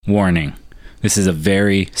Warning. This is a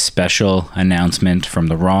very special announcement from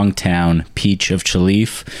the Wrong Town Peach of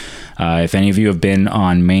Chalif. If any of you have been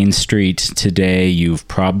on Main Street today, you've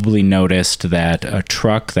probably noticed that a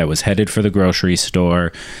truck that was headed for the grocery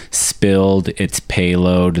store spilled its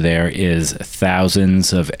payload. There is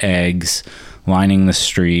thousands of eggs lining the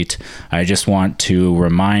street. I just want to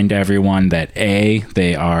remind everyone that A,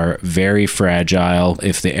 they are very fragile.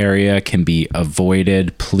 If the area can be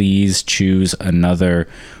avoided, please choose another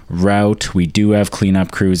route. We do have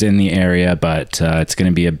cleanup crews in the area, but it's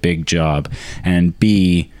going to be a big job. And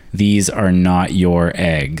B, these are not your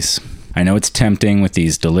eggs. I know it's tempting with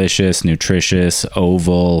these delicious, nutritious,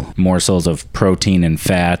 oval morsels of protein and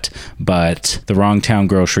fat, but the Wrong Town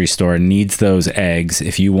grocery store needs those eggs.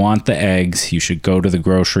 If you want the eggs, you should go to the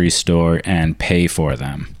grocery store and pay for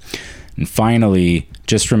them. And finally,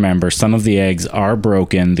 just remember, some of the eggs are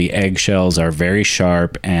broken. The eggshells are very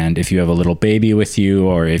sharp, and if you have a little baby with you,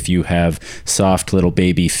 or if you have soft little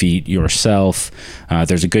baby feet yourself,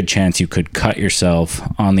 there's a good chance you could cut yourself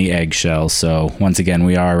on the eggshell. So once again,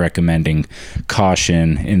 we are recommending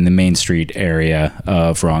caution in the Main Street area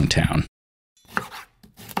of Wrong Town.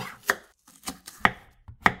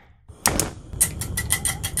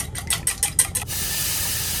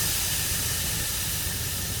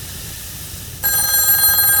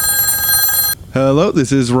 Hello,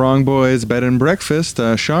 this is Wrong Boys Bed and Breakfast.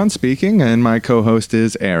 Sean speaking, and my co-host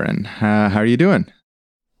is Aaron. How are you doing?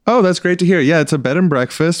 Oh, that's great to hear. Yeah, it's a bed and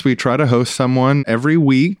breakfast. We try to host someone every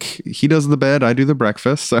week. He does the bed, I do the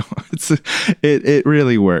breakfast, so it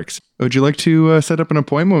really works. Would you like to set up an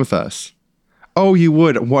appointment with us? Oh, you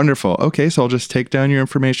would? Wonderful. Okay, so I'll just take down your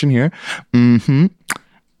information here. And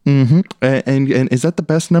is that the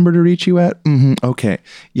best number to reach you at? Okay.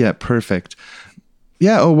 Yeah, perfect.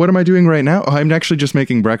 Yeah. Oh, what am I doing right now? Oh, I'm actually just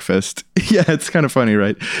making breakfast. Yeah, it's kind of funny,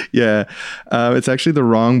 right? Yeah. It's actually the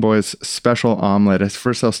Wrong Boys special omelet.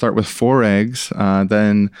 First, I'll start with 4 eggs.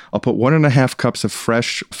 Then I'll put 1.5 cups of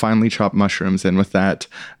fresh, finely chopped mushrooms in with that,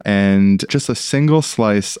 and just a single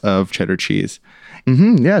slice of cheddar cheese.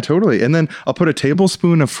 Yeah, totally. And then I'll put a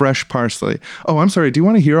tablespoon of fresh parsley. Oh, I'm sorry. Do you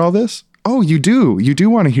want to hear all this? Oh, you do. You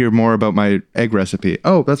do want to hear more about my egg recipe.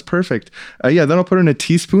 Oh, that's perfect. Yeah, then I'll put in a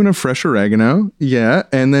teaspoon of fresh oregano. Yeah,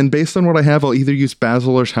 and then based on what I have, I'll either use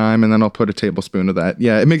basil or thyme, and then I'll put a tablespoon of that.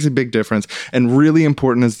 Yeah, it makes a big difference. And really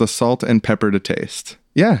important is the salt and pepper to taste.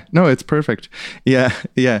 Yeah, no, it's perfect. Yeah.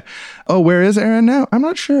 Oh, where is Aaron now? I'm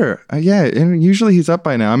not sure. Yeah, and usually he's up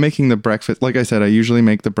by now. I'm making the breakfast. Like I said, I usually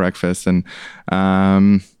make the breakfast, and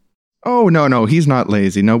oh, no, he's not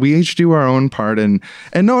lazy. No, we each do our own part, and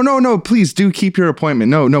no, please do keep your appointment.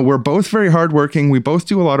 No, we're both very hardworking. We both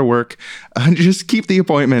do a lot of work. Just keep the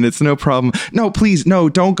appointment. It's no problem. No, please,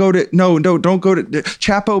 don't go to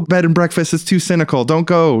Chapo Bed and Breakfast. It's too cynical. Don't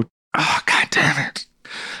go. Oh, God damn it.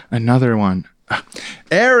 Another one.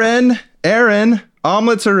 Aaron,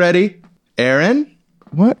 omelets are ready. Aaron?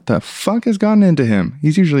 What the fuck has gotten into him?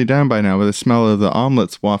 He's usually down by now with the smell of the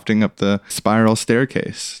omelets wafting up the spiral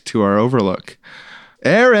staircase to our overlook.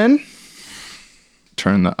 Aaron!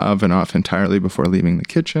 Turn the oven off entirely before leaving the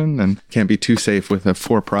kitchen, and can't be too safe with a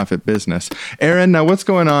for-profit business. Aaron, now what's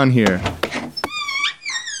going on here?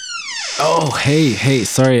 Oh, hey,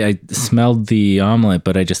 sorry, I smelled the omelet,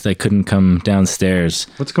 but I couldn't come downstairs.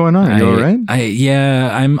 What's going on? You all right?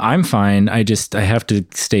 I'm fine. I have to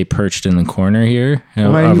stay perched in the corner here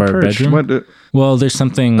of our perched? bedroom. Well, there's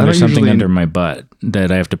something under my butt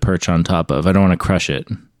that I have to perch on top of. I don't want to crush it.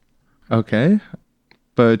 Okay.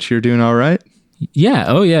 But you're doing all right? Yeah.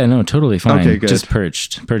 Oh, yeah. No, totally fine. Okay, good. Just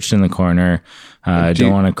perched in the corner.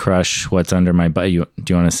 Don't want to crush what's under my butt. Do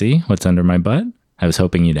you want to see what's under my butt? I was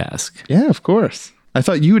hoping you'd ask. Yeah, of course. I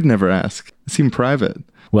thought you would never ask. It seemed private.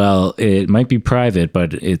 Well, it might be private,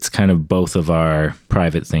 but it's kind of both of our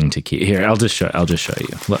private thing to keep. Here, I'll just show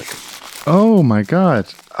you. Look. Oh my God.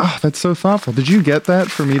 Oh, that's so thoughtful. Did you get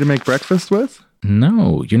that for me to make breakfast with?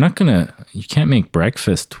 No, you can't make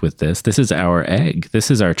breakfast with this. This is our egg.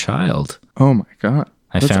 This is our child. Oh my God.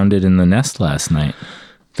 I found it in the nest last night.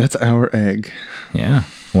 That's our egg. Yeah.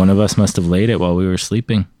 One of us must have laid it while we were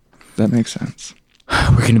sleeping. That makes sense.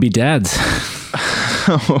 We're going to be dads.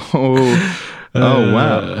 Oh,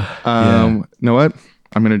 wow. You know what?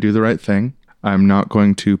 I'm going to do the right thing. I'm not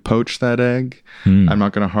going to poach that egg. I'm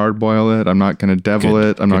not going to hard boil it. I'm not going to devil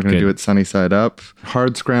it. I'm not going to do it sunny side up.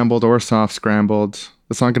 Hard scrambled or soft scrambled.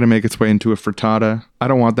 It's not going to make its way into a frittata. I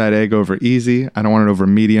don't want that egg over easy. I don't want it over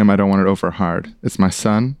medium. I don't want it over hard. It's my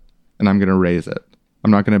son, and I'm going to raise it.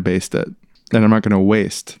 I'm not going to baste it. And I'm not going to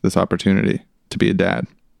waste this opportunity to be a dad.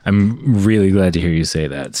 I'm really glad to hear you say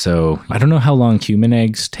that. So I don't know how long human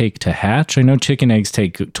eggs take to hatch. I know chicken eggs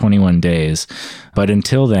take 21 days, but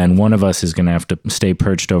until then, one of us is going to have to stay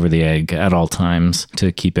perched over the egg at all times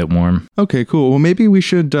to keep it warm. Okay, cool. Well, maybe we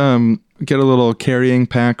should get a little carrying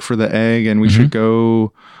pack for the egg, and we should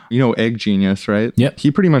go, Egg Genius, right? Yep.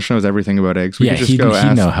 He pretty much knows everything about eggs. We could just he'd go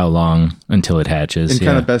ask know how long until it hatches. and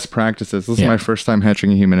kind of best practices. This is my first time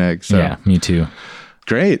hatching a human egg. So. Yeah, me too.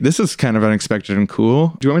 Great. This is kind of unexpected and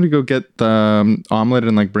cool. Do you want me to go get the omelet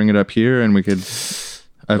and bring it up here and we could...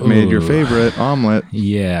 I've made your favorite omelet.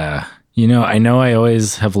 Yeah. I know I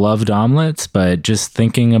always have loved omelets, but just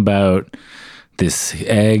thinking about this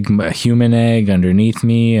egg, a human egg underneath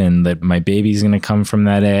me, and that my baby's going to come from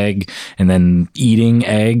that egg, and then eating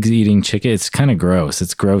eggs, eating chicken, it's kind of gross.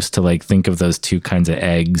 It's gross to think of those two kinds of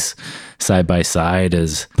eggs side by side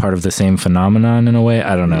as part of the same phenomenon in a way.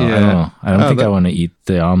 I don't know. Yeah. I don't think I want to eat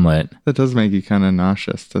the omelet. That does make you kind of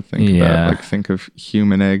nauseous to think about. Think of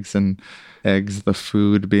human eggs and eggs, the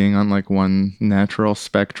food, being on one natural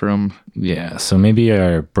spectrum. Yeah. So maybe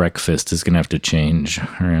our breakfast is going to have to change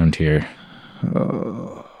around here.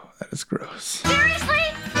 Oh, that is gross. Seriously?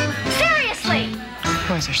 Seriously?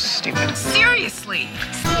 Boys are stupid. Seriously?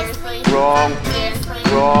 Wrong.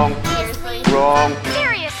 Wrong. Wrong.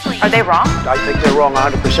 Seriously? Are they wrong? I think they're wrong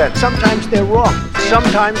 100%. Sometimes they're wrong.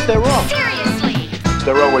 Sometimes they're wrong. Seriously?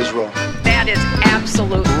 They're always wrong. That is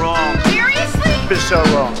absolute Wrong. Seriously? Is so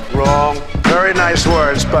wrong. Wrong. Very nice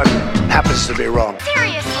words, but happens to be wrong.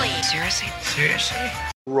 Seriously? Seriously?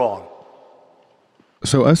 Wrong.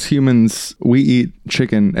 So us humans, we eat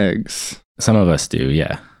chicken eggs. Some of us do,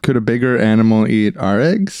 yeah. Could a bigger animal eat our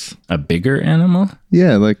eggs? A bigger animal?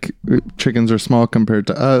 Yeah, chickens are small compared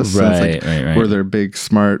to us. Right, right. We're their big,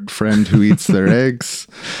 smart friend who eats their eggs,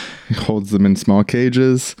 holds them in small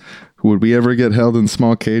cages. Would we ever get held in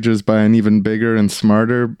small cages by an even bigger and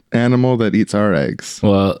smarter animal that eats our eggs?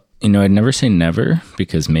 Well, I'd never say never,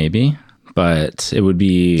 because maybe, but it would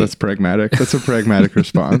be... That's pragmatic. That's a pragmatic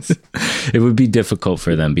response. It would be difficult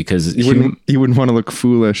for them because... You wouldn't want to look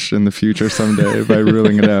foolish in the future someday by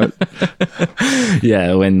ruling it out.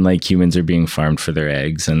 Yeah, when humans are being farmed for their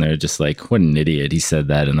eggs and they're just what an idiot. He said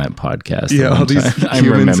that in that podcast. Yeah, all these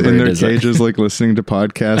humans in their cages listening to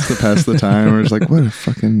podcasts to pass the time. Or just what a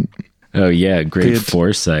fucking... Oh yeah, great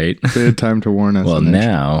foresight. They had time to warn us. Well,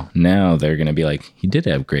 now they're going to be he did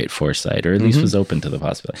have great foresight, or at least was open to the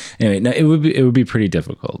possibility. Anyway, no, it would be pretty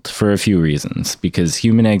difficult for a few reasons, because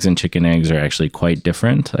human eggs and chicken eggs are actually quite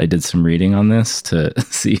different. I did some reading on this to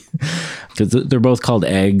see, because they're both called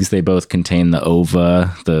eggs. They both contain the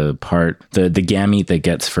ova, the gamete that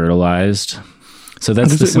gets fertilized. So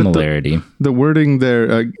that's the similarity. The wording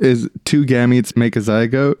there is two gametes make a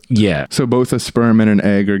zygote. Yeah. So both a sperm and an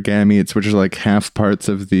egg are gametes, which is half parts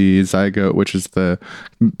of the zygote, which is the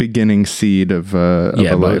beginning seed of a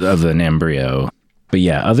life. Of an embryo. But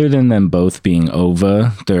yeah, other than them both being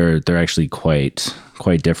ova, they're actually quite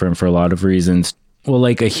different for a lot of reasons. Well,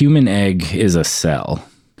 a human egg is a cell,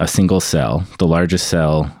 a single cell, the largest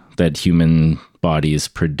cell that human bodies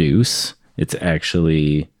produce. It's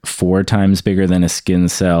actually 4 times bigger than a skin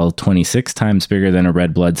cell, 26 times bigger than a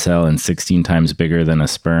red blood cell, and 16 times bigger than a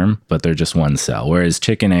sperm, but they're just one cell. Whereas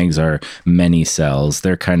chicken eggs are many cells.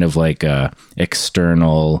 They're kind of like a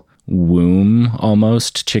external womb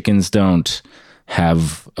almost. Chickens don't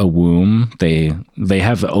have a womb. They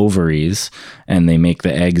have ovaries, and they make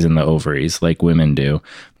the eggs in the ovaries like women do.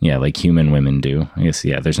 Yeah, like human women do. I guess,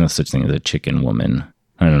 yeah, there's no such thing as a chicken woman.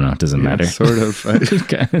 I don't know. It doesn't matter. Sort of.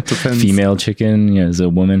 Depends. Female chicken is a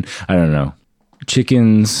woman. I don't know.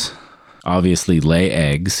 Chickens obviously lay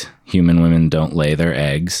eggs. Human women don't lay their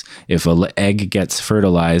eggs. If an egg gets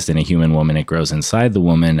fertilized in a human woman, it grows inside the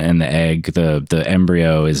woman, and the egg, the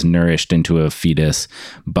embryo, is nourished into a fetus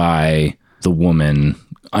by the woman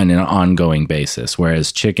on an ongoing basis.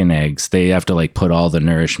 Whereas chicken eggs, they have to put all the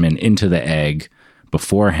nourishment into the egg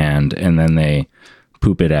beforehand, and then they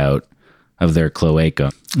poop it out of their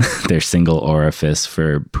cloaca, their single orifice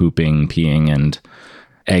for pooping, peeing, and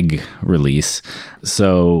egg release.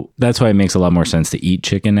 So that's why it makes a lot more sense to eat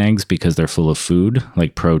chicken eggs, because they're full of food,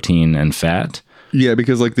 like protein and fat. Yeah,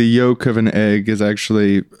 because the yolk of an egg is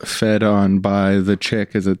actually fed on by the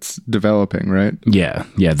chick as it's developing, right? Yeah.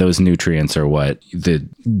 Those nutrients are what the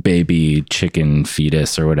baby chicken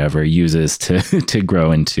fetus or whatever uses to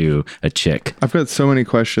grow into a chick. I've got so many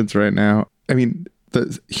questions right now. I mean,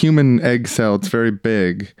 the human egg cell, it's very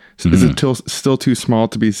big. Is it still too small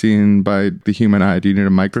to be seen by the human eye? Do you need a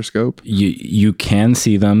microscope? You can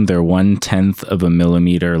see them. They're 1/10 of a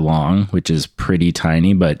millimeter long, which is pretty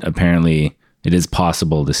tiny, but apparently it is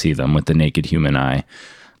possible to see them with the naked human eye.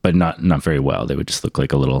 but not very well. They would just look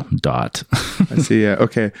like a little dot. I see. Yeah.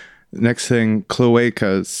 Okay. Next thing,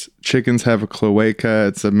 cloacas. Chickens have a cloaca.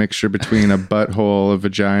 It's a mixture between a butthole, a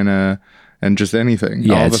vagina, and just anything.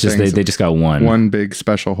 Yeah, All it's the just things. they just got one. One big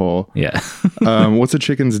special hole. Yeah. What's a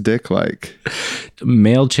chicken's dick like?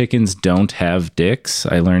 Male chickens don't have dicks,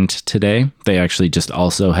 I learned today. They actually just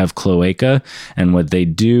also have cloaca. And what they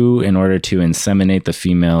do in order to inseminate the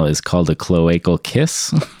female is called a cloacal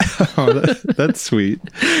kiss. Oh, that's sweet.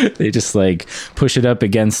 They just like push it up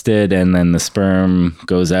against it, and then the sperm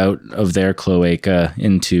goes out of their cloaca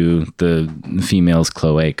into the female's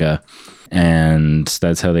cloaca. And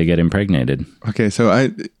that's how they get impregnated. Okay, so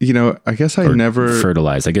I guess I never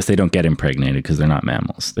fertilize. I guess they don't get impregnated because they're not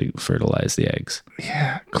mammals. They fertilize the eggs.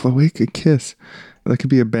 Yeah, cloaca kiss. That could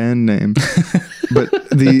be a band name. but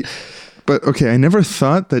okay, I never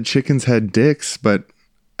thought that chickens had dicks, but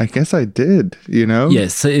I guess I did,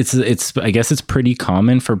 Yes, it's I guess it's pretty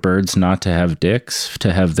common for birds not to have dicks,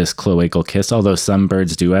 to have this cloacal kiss, although some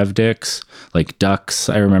birds do have dicks. Like ducks,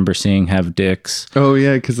 I remember seeing have dicks. Oh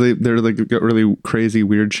yeah, because they're like got really crazy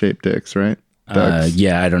weird shaped dicks, right?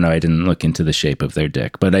 Yeah, I don't know. I didn't look into the shape of their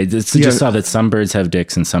dick, but I just saw that some birds have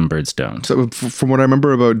dicks and some birds don't. So from what I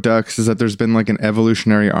remember about ducks is that there's been like an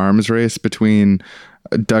evolutionary arms race between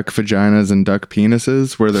duck vaginas and duck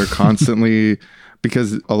penises, where they're constantly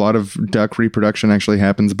because a lot of duck reproduction actually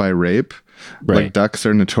happens by rape. Right. Like ducks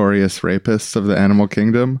are notorious rapists of the animal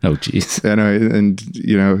kingdom. Oh, geez. And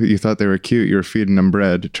you thought they were cute. You were feeding them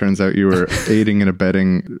bread. It turns out you were aiding and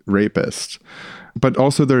abetting rapists. But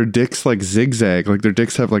also their dicks like zigzag. Like their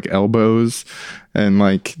dicks have like elbows, and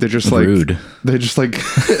like they're just like rude. They just like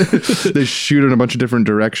they shoot in a bunch of different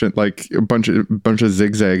directions, like a bunch of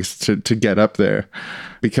zigzags to get up there,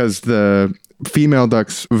 because the female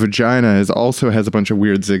duck's vagina also has a bunch of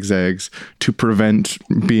weird zigzags to prevent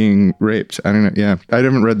being raped. I don't know. Yeah, I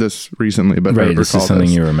haven't read this recently, but I right, this is something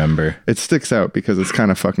you remember. It sticks out because it's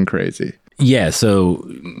kind of fucking crazy. Yeah, so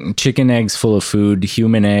chicken eggs full of food,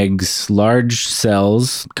 human eggs, large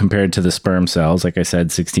cells compared to the sperm cells, like I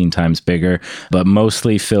said, 16 times bigger, but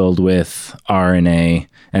mostly filled with RNA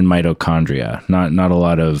and mitochondria. Not a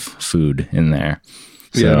lot of food in there.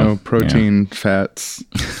 So, yeah, no protein, fats,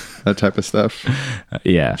 that type of stuff.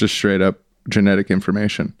 Yeah. Just straight up genetic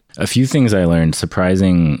information. A few things I learned,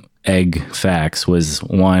 surprising egg facts, was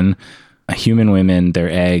one, human women, their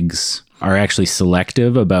eggs are actually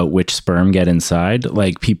selective about which sperm get inside.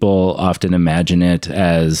 Like people often imagine it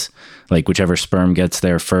as like whichever sperm gets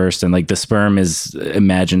there first. And like the sperm is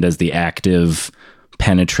imagined as the active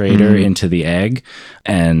penetrator into the egg,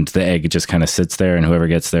 and the egg just kind of sits there, and whoever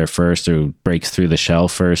gets there first or breaks through the shell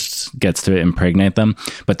first gets to impregnate them.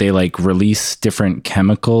 But they like release different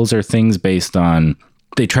chemicals or things based on,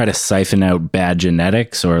 they try to siphon out bad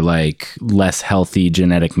genetics or like less healthy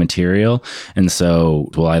genetic material. And so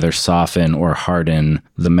will either soften or harden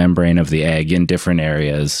the membrane of the egg in different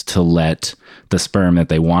areas to let the sperm that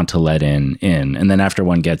they want to let in. And then after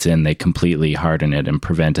one gets in, they completely harden it and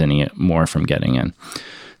prevent any more from getting in.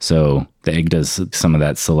 So the egg does some of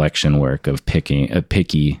that selection work of picky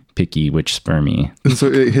which spermie. And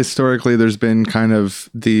so historically, there's been kind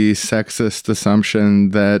of the sexist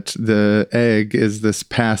assumption that the egg is this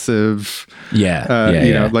passive,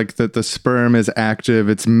 like that the sperm is active,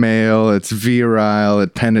 it's male, it's virile,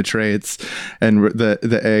 it penetrates, and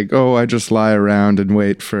the egg, I just lie around and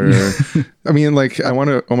wait for. I mean, like, I want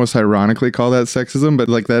to almost ironically call that sexism, but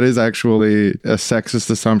like that is actually a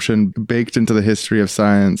sexist assumption baked into the history of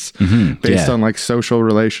science, based on like social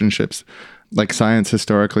relationships. Like science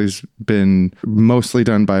historically has been mostly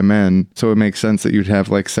done by men, so it makes sense that you'd have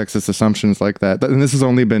like sexist assumptions like that. And this has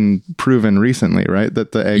only been proven recently, right?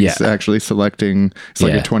 That the egg's actually selecting. It's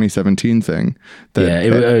like a 2017 thing. I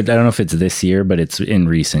don't know if it's this year, but it's in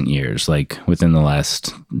recent years, like within the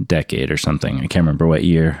last decade or something. I can't remember what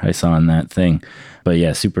year I saw in that thing, but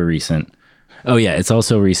yeah, super recent. Oh yeah, it's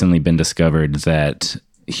also recently been discovered that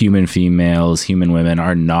human females, human women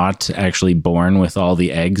are not actually born with all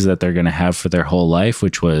the eggs that they're going to have for their whole life,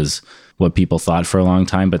 which was what people thought for a long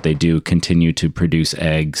time, but they do continue to produce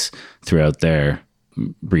eggs throughout their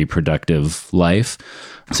reproductive life.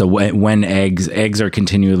 So when eggs are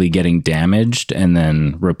continually getting damaged and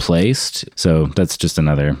then replaced. So that's just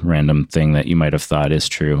another random thing that you might have thought is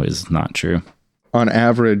true is not true. On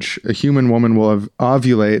average, a human woman will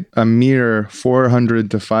ovulate a mere 400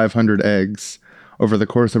 to 500 eggs over the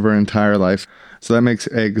course of her entire life. So that makes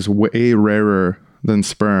eggs way rarer than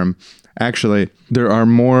sperm. Actually, there are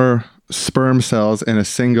more sperm cells in a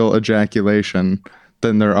single ejaculation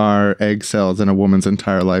than there are egg cells in a woman's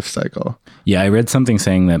entire life cycle. Yeah, I read something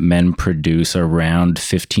saying that men produce around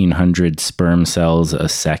 1,500 sperm cells a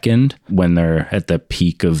second when they're at the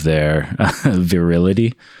peak of their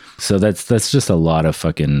virility. So that's just a lot of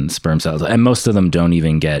fucking sperm cells. And most of them don't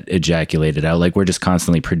even get ejaculated out. Like, we're just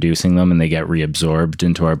constantly producing them and they get reabsorbed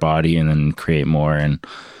into our body and then create more. And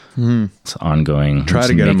it's ongoing. Try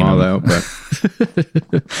to get them all out, but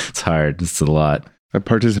it's hard. It's a lot. I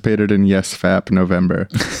participated in Yes Fap November,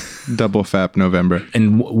 Double Fap November.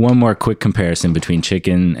 And one more quick comparison between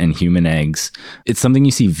chicken and human eggs. It's something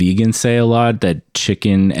you see vegans say a lot, that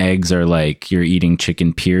chicken eggs are like you're eating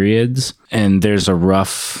chicken periods. And there's a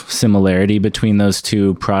rough similarity between those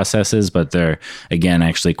two processes, but they're, again,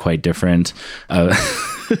 actually quite different. A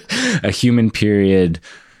human period,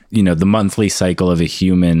 you know, the monthly cycle of a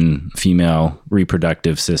human female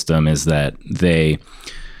reproductive system is that they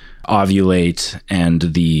ovulate and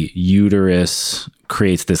the uterus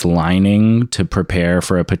creates this lining to prepare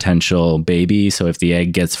for a potential baby. So if the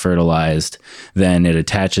egg gets fertilized, then it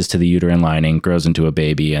attaches to the uterine lining, grows into a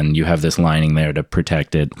baby, and you have this lining there to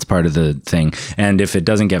protect it. It's part of the thing. And if it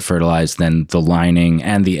doesn't get fertilized, then the lining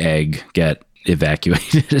and the egg get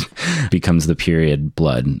evacuated, becomes the period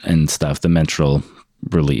blood and stuff, the menstrual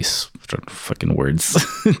release, fucking words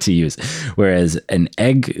to use. Whereas an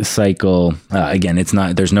egg cycle, again,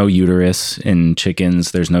 there's no uterus in chickens,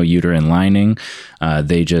 there's no uterine lining.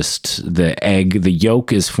 The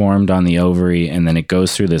yolk is formed on the ovary, and then it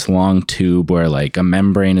goes through this long tube where like a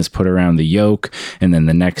membrane is put around the yolk. And then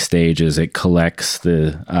the next stage is it collects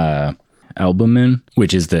the albumin,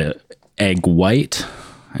 which is the egg white.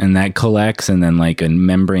 And that collects, and then like a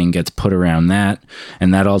membrane gets put around that,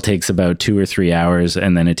 and that all takes about 2 or 3 hours,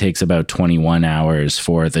 and then it takes about 21 hours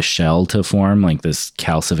for the shell to form, like this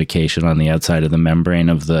calcification on the outside of the membrane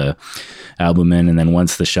of the albumin. And then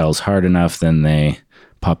once the shell's hard enough, then they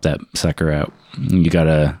pop that sucker out. You got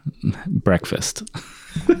a breakfast.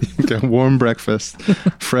 You got warm breakfast,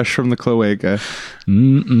 fresh from the cloaca.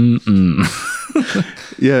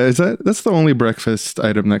 Yeah, that's the only breakfast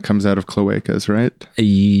item that comes out of cloacas, right?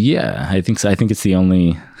 Yeah, I think so. I think it's the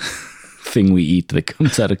only thing we eat that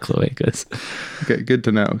comes out of cloacas. Okay, good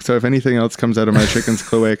to know. So if anything else comes out of my chicken's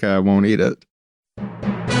cloaca, I won't eat it.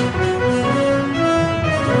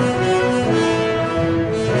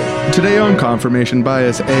 Today on Confirmation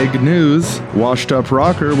Bias Egg News, washed up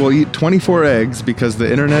rocker will eat 24 eggs because the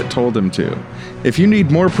internet told him to. If you need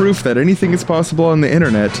more proof that anything is possible on the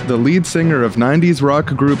internet, the lead singer of 90s rock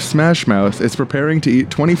group Smash Mouth is preparing to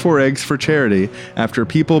eat 24 eggs for charity after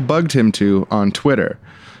people bugged him to on Twitter.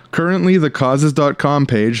 Currently, the causes.com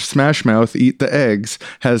page, Smash Mouth Eat the Eggs,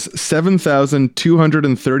 has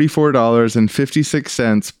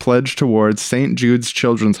 $7,234.56 pledged towards St. Jude's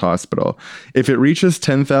Children's Hospital. If it reaches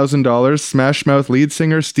 $10,000, Smash Mouth lead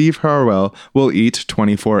singer Steve Harwell will eat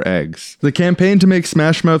 24 eggs. The campaign to make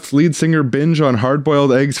Smash Mouth's lead singer binge on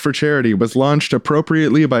hard-boiled eggs for charity was launched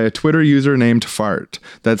appropriately by a Twitter user named Fart.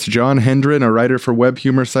 That's John Hendren, a writer for web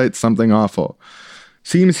humor site Something Awful.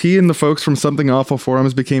 Seems he and the folks from Something Awful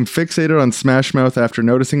forums became fixated on Smash Mouth after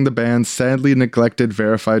noticing the band's sadly neglected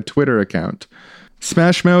verified Twitter account.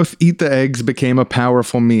 Smash Mouth Eat the Eggs became a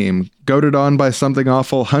powerful meme. Goaded on by Something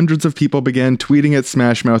Awful, hundreds of people began tweeting at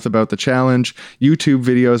Smash Mouth about the challenge. YouTube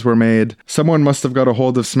videos were made. Someone must have got a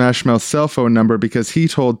hold of Smash Mouth's cell phone number because he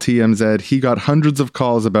told TMZ he got hundreds of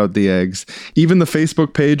calls about the eggs. Even the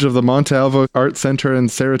Facebook page of the Montalvo Art Center in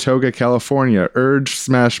Saratoga, California urged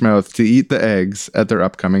Smash Mouth to eat the eggs at their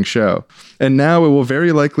upcoming show. And now it will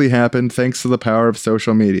very likely happen thanks to the power of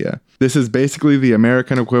social media. This is basically the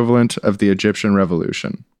American equivalent of the Egyptian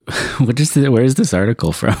Revolution. Where is this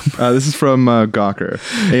article from? This is from Gawker.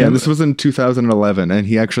 Yeah, this was in 2011, and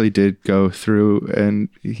he actually did go through and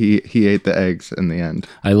he ate the eggs in the end.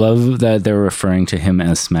 I love that they're referring to him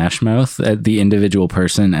as Smash Mouth, the individual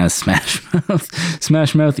person as Smash Mouth.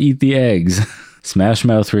 Smash Mouth eat the eggs. Smash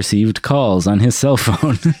Mouth received calls on his cell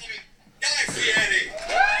phone.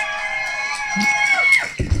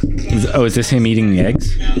 Is this him eating the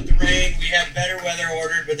eggs? The rain. We have better weather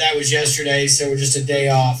ordered, but that was yesterday, so we're just a day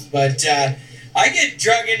off. But I get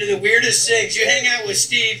drug into the weirdest things. You hang out with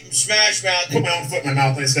Steve from Smash Mouth. Put my own foot in my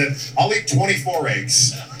mouth and I said, I'll eat 24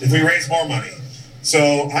 eggs if we raise more money.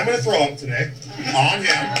 So I'm going to throw up today on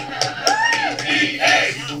him.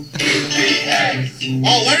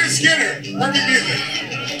 Oh, Leonard Skinner. Perfect music.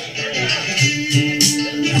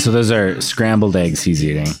 So those are scrambled eggs he's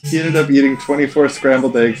eating. He ended up eating 24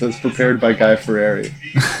 scrambled eggs as prepared by Guy Fieri. Give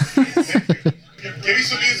me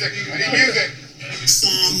some music. I need music.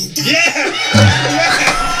 Yeah!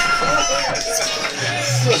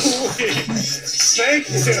 Thank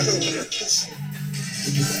you.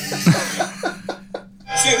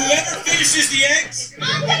 So whoever finishes the eggs,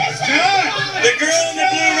 the girl in the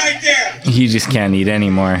blue right there. He just can't eat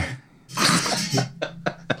anymore.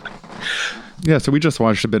 Yeah, so we just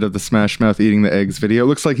watched a bit of the Smash Mouth eating the eggs video. It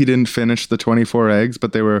looks like he didn't finish the 24 eggs,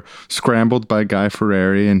 but they were scrambled by Guy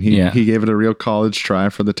Ferrari, and he gave it a real college try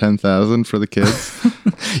for the 10,000 for the kids.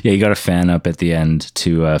 Yeah, he got a fan up at the end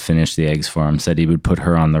to finish the eggs for him. Said he would put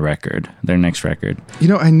her on the record, their next record. You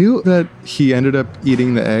know, I knew that he ended up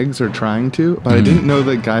eating the eggs or trying to, but I didn't know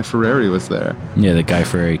that Guy Ferrari was there. Yeah, that Guy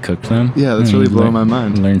Ferrari cooked them. Yeah, that's really blowing my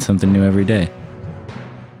mind. Learn something new every day.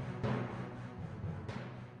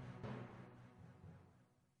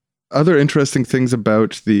 Other interesting things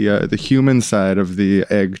about the human side of the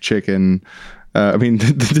egg chicken,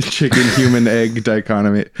 the chicken human egg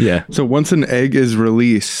dichotomy. Yeah. So once an egg is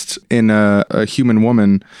released in a human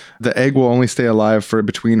woman, the egg will only stay alive for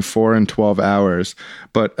between 4 and 12 hours,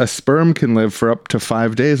 but a sperm can live for up to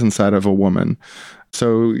 5 days inside of a woman.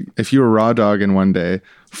 So if you were raw dogging one day,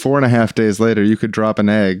 4.5 days later, you could drop an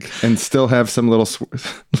egg and still have some little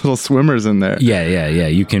swimmers in there. Yeah.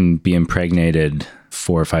 You can be impregnated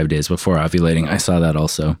 4 or 5 days before ovulating. I saw that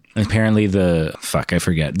also. Apparently I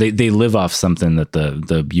forget. They live off something that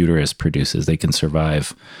the uterus produces. They can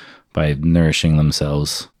survive by nourishing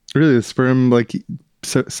themselves. Really, the sperm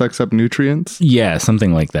sucks up nutrients? Yeah,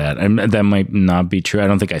 something like that. That might not be true. I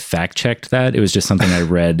don't think I fact checked that. It was just something I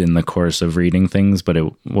read in the course of reading things, but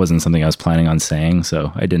it wasn't something I was planning on saying,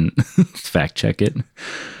 so I didn't fact check it.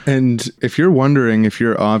 And if you're wondering if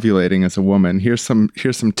you're ovulating as a woman, here's some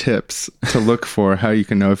tips to look for how you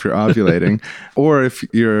can know if you're ovulating. Or if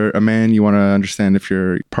you're a man, you want to understand if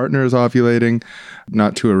your partner is ovulating,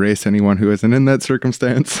 not to erase anyone who isn't in that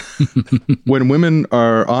circumstance. When women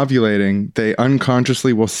are ovulating, they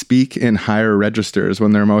unconsciously will speak in higher registers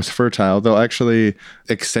when they're most fertile. They'll actually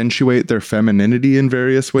accentuate their femininity in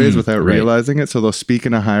various ways without realizing it. So they'll speak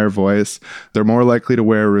in a higher voice. They're more likely to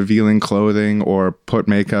wear revealing clothing or put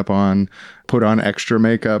on extra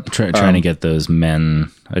makeup. Trying to get those men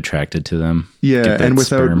attracted to them. Yeah, and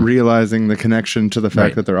without realizing the connection to the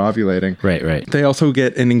fact that they're ovulating. Right. They also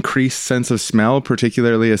get an increased sense of smell,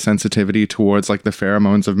 particularly a sensitivity towards the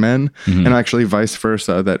pheromones of men, and actually vice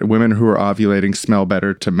versa, that women who are ovulating smell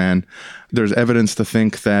better to men. There's evidence to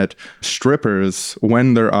think that strippers,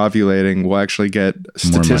 when they're ovulating, will actually get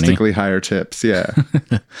statistically higher tips. Yeah.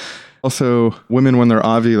 Also, women, when they're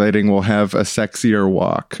ovulating, will have a sexier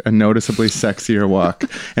walk, a noticeably sexier walk.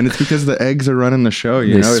 And it's because the eggs are running the show,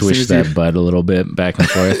 They swish that butt a little bit back and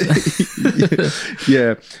forth.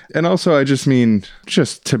 Yeah. And also, I just mean,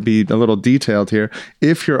 just to be a little detailed here,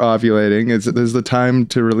 if you're ovulating, as the time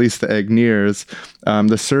to release the egg nears,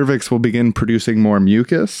 the cervix will begin producing more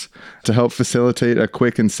mucus to help facilitate a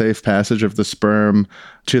quick and safe passage of the sperm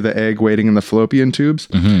to the egg waiting in the fallopian tubes.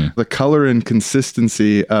 The color and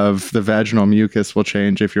consistency of the vaginal mucus will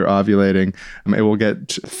change if you're ovulating. It will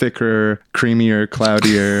get thicker, creamier,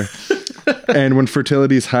 cloudier. And when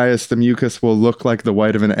fertility is highest, the mucus will look like the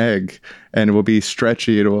white of an egg, and it will be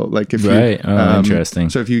stretchy. It will interesting.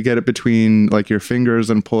 So if you get it between your fingers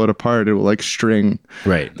and pull it apart, it will string.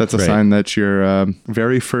 Right. That's a sign that you're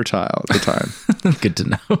very fertile at the time. Good to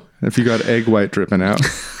know. If you got egg white dripping out.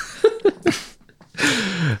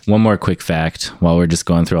 One more quick fact while we're just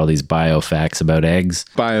going through all these bio facts about eggs.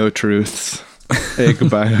 Bio-truths. Egg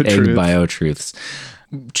bio-truths. Egg bio-truths.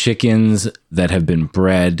 Chickens that have been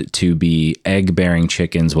bred to be egg-bearing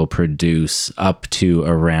chickens will produce up to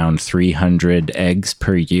around 300 eggs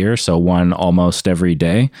per year, so one almost every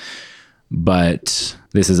day. But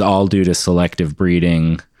this is all due to selective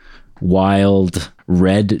breeding. Wild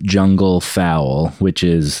red jungle fowl, which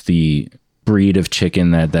is the breed of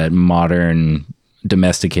chicken that modern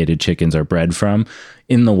domesticated chickens are bred from,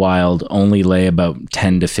 in the wild only lay about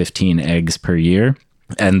 10 to 15 eggs per year.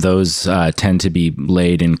 And those tend to be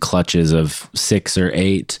laid in clutches of 6 or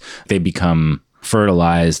 8. They become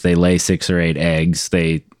fertilized. They lay 6 or 8 eggs.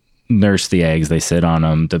 They nurse the eggs. They sit on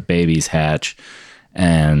them. The babies hatch.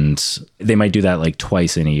 And they might do that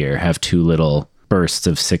twice in a year, have 2 little bursts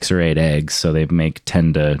of 6 or 8 eggs. So they make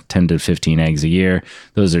 10 to 15 eggs a year.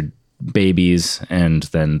 Those are babies, and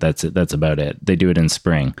then that's it. That's about it. They do it in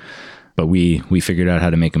spring. But we figured out how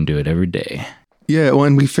to make them do it every day. Yeah, well,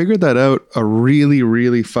 and we figured that out a really,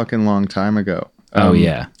 really fucking long time ago.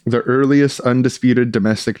 Yeah. The earliest undisputed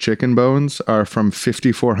domestic chicken bones are from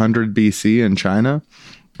 5400 BC in China.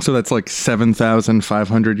 So that's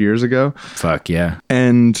 7,500 years ago. Fuck yeah.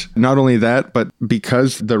 And not only that, but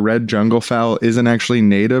because the red jungle fowl isn't actually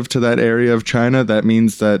native to that area of China, that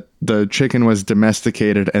means that the chicken was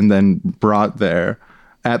domesticated and then brought there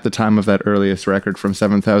at the time of that earliest record from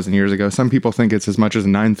 7,000 years ago. Some people think it's as much as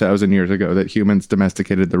 9,000 years ago that humans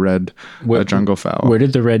domesticated the red jungle fowl. Where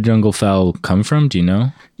did the red jungle fowl come from? Do you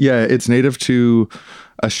know? Yeah, it's native to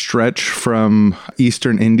a stretch from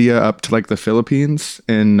eastern India up to like the Philippines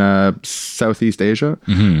in Southeast Asia.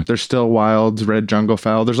 There's still wild red jungle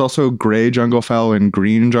fowl. There's also gray jungle fowl and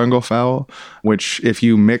green jungle fowl, which if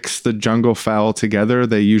you mix the jungle fowl together,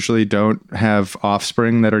 they usually don't have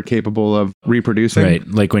offspring that are capable of reproducing. Right,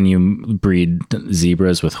 like when you breed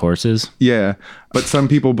zebras with horses. Yeah, but some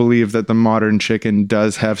people believe that the modern chicken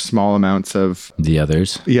does have small amounts of The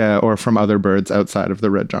others. yeah, or from other birds outside of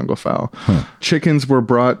the red jungle fowl. Chickens were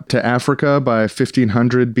brought to Africa by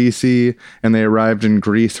 1500 BC, and they arrived in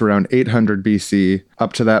Greece around 800 BC.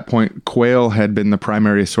 Up to that point, quail had been the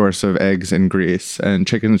primary source of eggs in Greece, and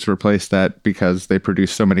chickens replaced that because they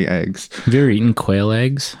produced so many eggs. Have you ever eaten quail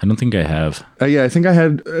eggs? I don't think I have. Yeah, I think I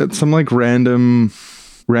had some like random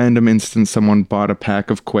instance someone bought a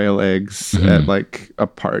pack of quail eggs at like a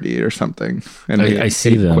party or something, and I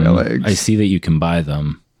see ate them. quail eggs. I see that you can buy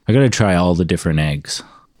them. I gotta try all the different eggs.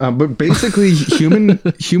 But basically,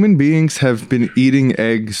 human beings have been eating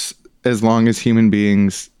eggs as long as human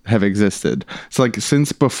beings have existed. So like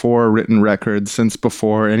since before written records, since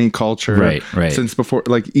before any culture, Right. since before,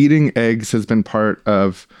 like eating eggs has been part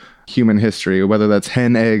of human history, whether that's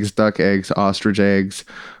hen eggs, duck eggs, ostrich eggs,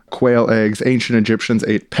 quail eggs. Ancient Egyptians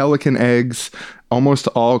ate pelican eggs. Almost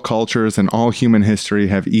all cultures and all human history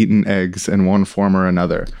have eaten eggs in one form or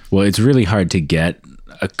another. Well, it's really hard to get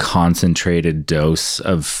a concentrated dose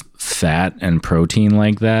of fat and protein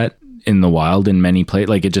like that in the wild in many places.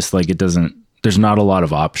 Like it doesn't, there's not a lot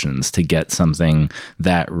of options to get something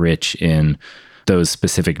that rich in those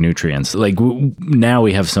specific nutrients. Like now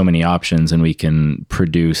we have so many options and we can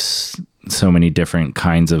produce so many different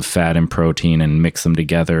kinds of fat and protein and mix them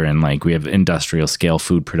together, and like we have industrial scale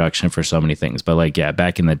food production for so many things. But like, yeah,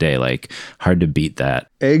 back in the day, like hard to beat that.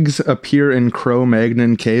 Eggs appear in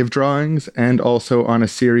Cro-Magnon cave drawings and also on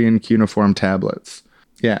Assyrian cuneiform tablets.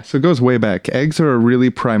 Yeah, so it goes way back. Eggs are a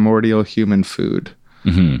really primordial human food.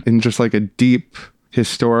 In just like a deep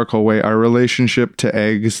historical way. Our relationship to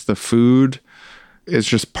eggs, the food, is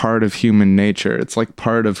just part of human nature. It's like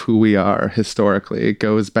part of who we are historically. It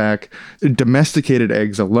goes back, domesticated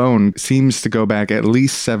eggs alone seems to go back at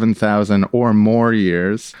least 7,000 or more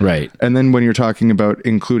years. Right. And then when you're talking about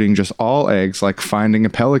including just all eggs, like finding a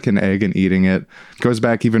pelican egg and eating it, goes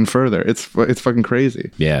back even further. It's fucking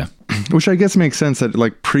crazy. Yeah. Which I guess makes sense that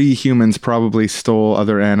like pre-humans probably stole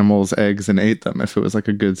other animals' eggs and ate them if it was like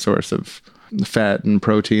a good source of fat and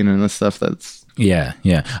protein and the stuff that's... Yeah.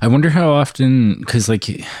 I wonder how often, because like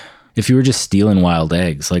if you were just stealing wild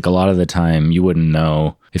eggs, like a lot of the time you wouldn't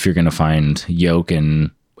know if you're going to find yolk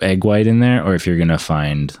and egg white in there or if you're going to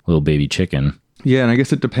find little baby chicken. Yeah, and I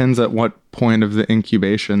guess it depends at what point of the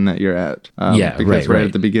incubation that you're at. Because right.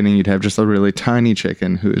 at the beginning you'd have just a really tiny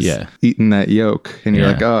chicken who's eating that yolk. And you're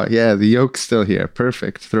like, oh yeah, the yolk's still here.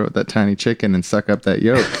 Perfect. Throw out that tiny chicken and suck up that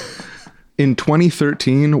yolk. In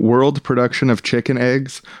 2013, world production of chicken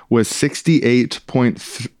eggs was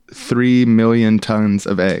 68.3 million tons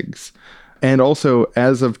of eggs. And also,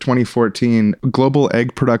 as of 2014, global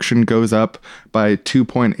egg production goes up by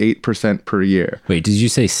 2.8% per year. Wait, did you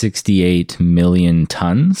say 68 million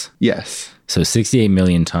tons? Yes. So 68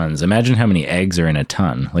 million tons. Imagine how many eggs are in a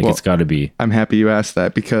ton. Like, it's got to be... I'm happy you asked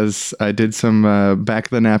that because I did some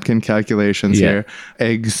back-of-the-napkin calculations here.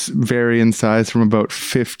 Eggs vary in size from about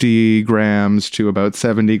 50 grams to about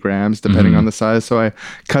 70 grams, depending on the size. So I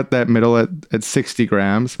cut that middle at 60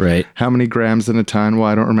 grams. Right. How many grams in a ton? Well,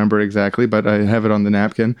 I don't remember exactly, but I have it on the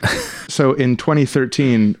napkin. So in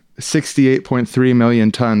 2013, 68.3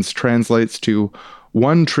 million tons translates to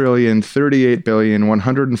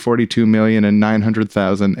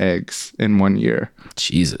 1,038,142,900,000 eggs in 1 year.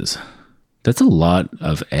 Jesus. That's a lot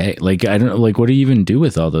of egg. Like, I don't know, like, what do you even do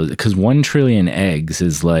with all those? Because 1 trillion eggs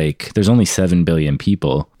is like, there's only 7 billion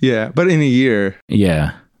people. Yeah, but in a year,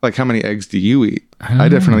 Yeah. like how many eggs do you eat? I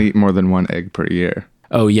definitely eat more than 1 egg per year.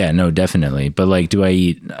 Oh, yeah, no, definitely. But like, do I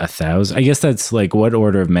eat 1,000? I guess that's like what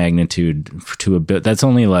order of magnitude to a bit? That's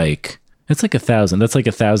only like, it's like 1,000. That's like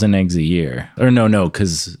 1,000 eggs a year. Or no,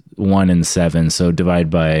 because 1 in 7. So divide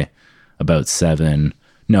by about 7.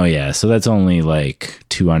 No, yeah. So that's only like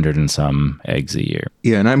 200 and some eggs a year.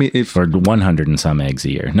 Yeah, and I mean, Or 100 and some eggs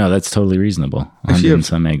a year. No, that's totally reasonable. 100 and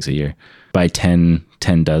some eggs a year. By 10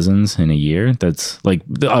 dozens in a year, that's like,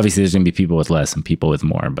 obviously there's going to be people with less and people with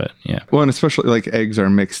more, but yeah. Well, and especially like eggs are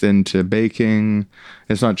mixed into baking.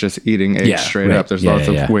 It's not just eating eggs straight right. up. There's Yeah, lots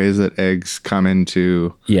yeah. of ways that eggs come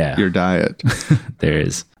into Yeah. your diet. There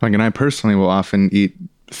is. Like, and I personally will often eat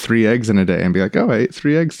 3 eggs in a day and be like, oh, I ate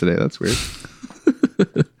 3 eggs today. That's weird.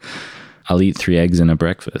 I'll eat 3 eggs in a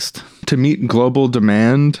breakfast. To meet global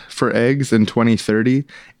demand for eggs in 2030,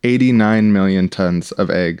 89 million tons of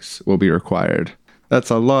eggs will be required. That's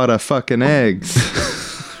a lot of fucking eggs.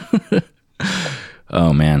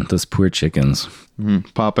 Oh man, those poor chickens.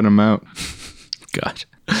 Popping them out. God.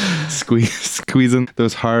 Squeezing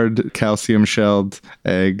those hard calcium shelled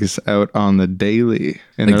eggs out on the daily.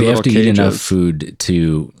 In Like their they have little to cages. eat enough food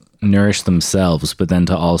to nourish themselves, but then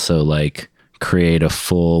to also like create a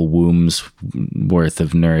full womb's worth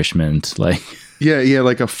of nourishment. Like, Yeah,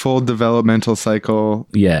 like a full developmental cycle.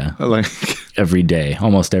 yeah, Like, every day,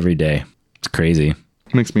 almost every day. It's crazy.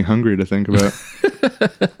 makes me hungry to think about.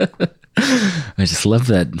 I just love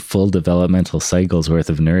that full developmental cycle's worth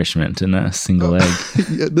of nourishment in a single egg.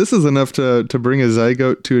 Yeah, this is enough to bring a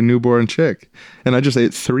zygote to a newborn chick. And I just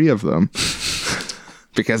ate 3 of them.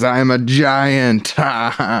 Because I'm a giant.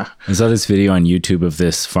 I saw this video on YouTube of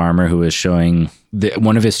this farmer who was showing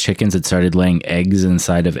one of his chickens had started laying eggs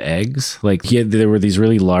inside of eggs. Like there were these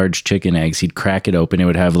really large chicken eggs. He'd crack it open. It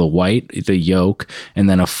would have the white, the yolk, and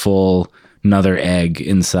then a full another egg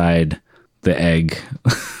inside the egg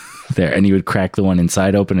there. And he would crack the one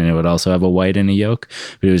inside open and it would also have a white and a yolk.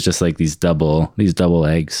 But it was just like these double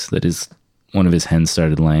eggs that one of his hens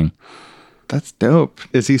started laying. That's dope.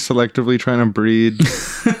 Is he selectively trying to breed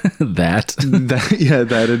That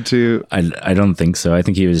that into... I don't think so. I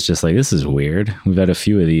think he was just like, this is weird. We've had a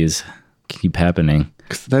few of these keep happening.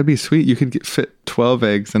 'Cause that'd be sweet. You could fit 12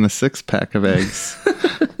 eggs in a 6-pack of eggs.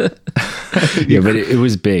 Yeah, but it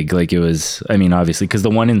was big. Like it was, I mean, obviously, because the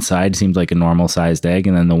one inside seemed like a normal sized egg,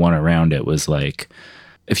 and then the one around it was like,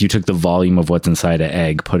 if you took the volume of what's inside an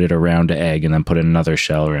egg, put it around an egg, and then put another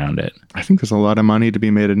shell around it. I think there's a lot of money to be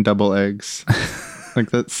made in double eggs.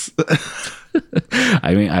 Like that's...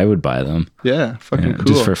 I mean, I would buy them. Yeah, fucking Yeah, cool.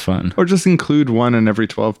 just for fun. Or just include one in every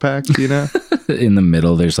 12-pack, you know? In the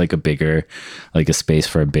middle, there's like a space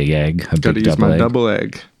for a big egg. A Gotta big use my egg. double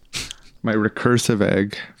egg. My recursive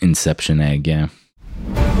egg. Inception egg, yeah.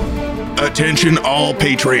 Attention all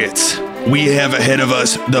patriots. We have ahead of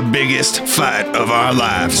us the biggest fight of our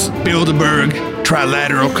lives. Bilderberg,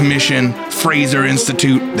 Trilateral Commission, Fraser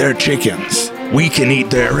Institute, they're chickens. We can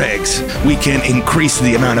eat their eggs. We can increase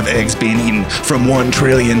the amount of eggs being eaten from 1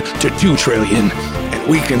 trillion to 2 trillion. And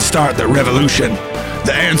we can start the revolution.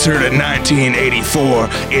 The answer to 1984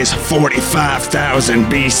 is 45,000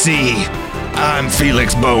 BC. I'm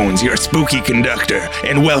Felix Bones, your spooky conductor,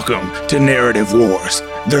 and welcome to Narrative Wars.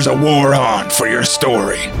 There's a war on for your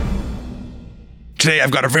story. Today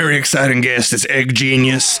I've got a very exciting guest, it's Egg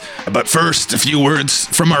Genius. But first, a few words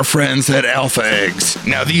from our friends at Alpha Eggs.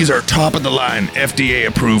 Now these are top of the line, FDA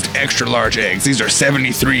approved extra large eggs. These are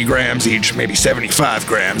 73 grams each, maybe 75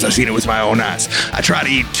 grams. I've seen it with my own eyes. I try to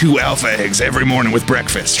eat 2 Alpha Eggs every morning with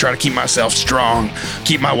breakfast. Try to keep myself strong,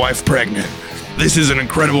 keep my wife pregnant. This is an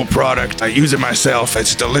incredible product. I use it myself.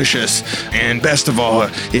 It's delicious. And best of all,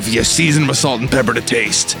 if you season with salt and pepper to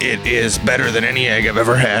taste, it is better than any egg I've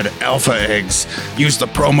ever had. Alpha Eggs. Use the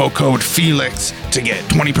promo code FELIX to get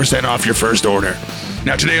 20% off your first order.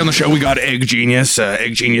 Now today on the show we got Egg Genius.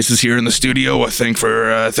 Egg Genius is here in the studio. Thank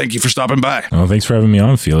you for stopping by. Oh, thanks for having me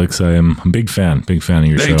on, Felix. I am a big fan of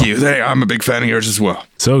your show. Thank you. Hey, I'm a big fan of yours as well.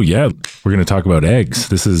 So yeah, we're going to talk about eggs.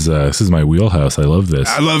 This is my wheelhouse. I love this.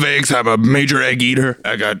 I love eggs. I'm a major egg eater.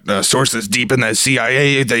 I got sources deep in the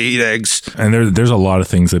CIA. They eat eggs. And there's a lot of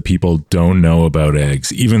things that people don't know about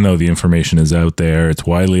eggs, even though the information is out there. It's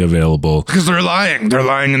widely available. Because they're lying. They're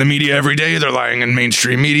lying in the media every day. They're lying in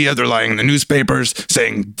mainstream media. They're lying in the newspapers,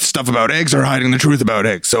 saying stuff about eggs or hiding the truth about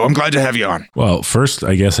eggs. So I'm glad to have you on. Well, first,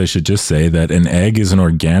 I guess I should just say that an egg is an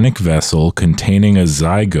organic vessel containing a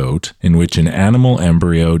zygote in which an animal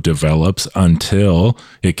embryo develops until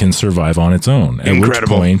it can survive on its own. At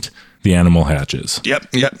Incredible. which point the animal hatches. Yep.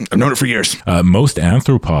 I've known it for years. Most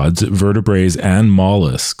arthropods, vertebrates, and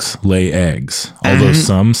mollusks lay eggs, although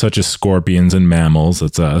some, such as scorpions and mammals,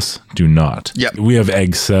 that's us, do not. Yep. We have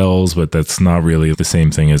egg cells, but that's not really the same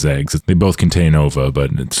thing as eggs. They both contain ova,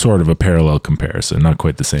 but it's sort of a parallel comparison, not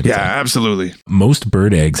quite the same Yeah, thing. absolutely. Most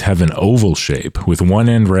bird eggs have an oval shape, with one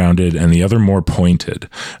end rounded and the other more pointed.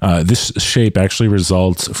 This shape actually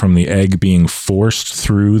results from the egg being forced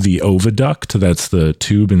through the oviduct. That's the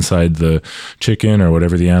tube inside the chicken or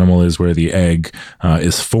whatever the animal is where the egg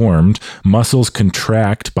is formed. Muscles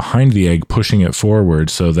contract behind the egg, pushing it forward,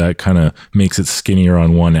 so that kind of makes it skinnier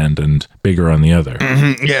on one end and bigger on the other.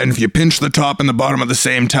 Yeah, and if you pinch the top and the bottom at the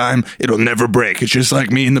same time, it'll never break. It's just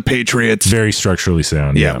like me and the Patriots. Very structurally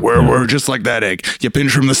sound. Yeah, we're just like that egg. You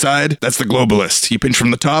pinch from the side, that's the globalist. You pinch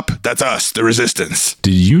from the top, that's us, the resistance.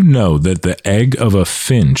 Did you know that the egg of a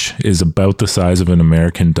finch is about the size of an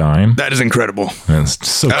American dime? That is incredible. That's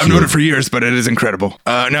so I've cute. known it for years, but it is incredible.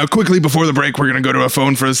 Now, quickly before the break, we're going to go to a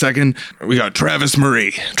phone for a second. We got Travis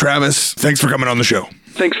Marie. Travis, thanks for coming on the show.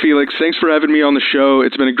 Thanks, Felix. Thanks for having me on the show.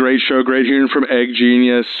 It's been a great show. Great hearing from Egg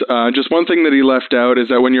Genius. Just one thing that he left out is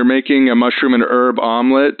that when you're making a mushroom and herb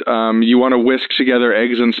omelet, you want to whisk together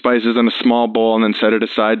eggs and spices in a small bowl and then set it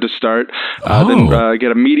aside to start. Then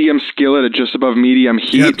get a medium skillet at just above medium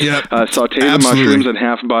heat. Saute the mushrooms in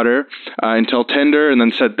half butter until tender and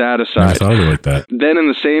then set that aside. I thought of it like that. Then in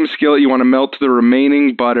the same skillet, you want to melt the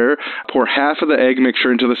remaining butter, pour half of the egg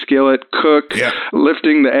mixture into the skillet, cook,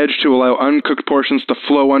 lifting the edge to allow uncooked portions to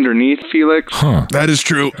flow underneath, Felix. Huh. That is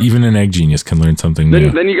true. Even an egg genius can learn something new.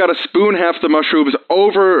 Then you got to spoon half the mushrooms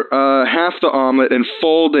over half the omelet and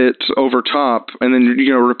fold it over top, and then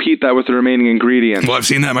repeat that with the remaining ingredients. Well, I've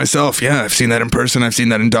seen that myself. Yeah, I've seen that in person. I've seen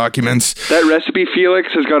that in documents. That recipe,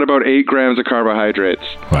 Felix, has got about 8 grams of carbohydrates.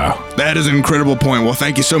 Wow. That is an incredible point. Well,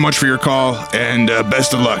 thank you so much for your call, and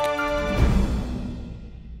best of luck.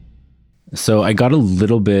 So I got a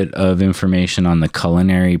little bit of information on the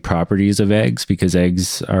culinary properties of eggs because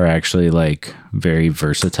eggs are actually like very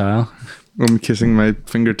versatile. I'm kissing my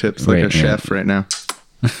fingertips like a chef right now.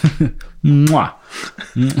 Mwah.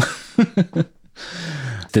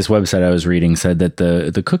 This website I was reading said that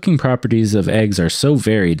the cooking properties of eggs are so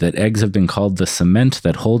varied that eggs have been called the cement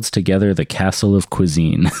that holds together the castle of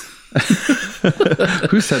cuisine.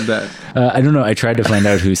 Who said that? I don't know. I tried to find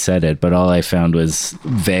out who said it, but all I found was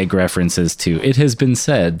vague references to it has been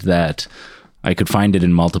said that I could find it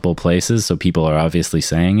in multiple places. So people are obviously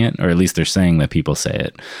saying it, or at least they're saying that people say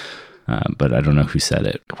it. But I don't know who said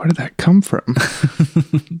it. Where did that come from?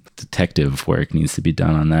 Detective work needs to be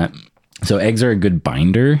done on that. So eggs are a good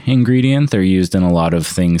binder ingredient. They're used in a lot of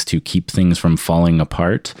things to keep things from falling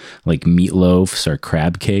apart, like meatloafs or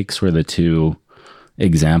crab cakes were the two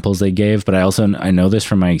examples they gave. But I know this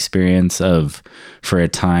from my experience of for a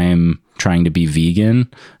time trying to be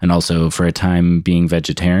vegan and also for a time being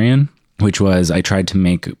vegetarian, which was I tried to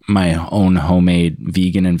make my own homemade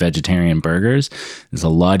vegan and vegetarian burgers. It's a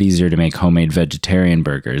lot easier to make homemade vegetarian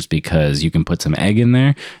burgers because you can put some egg in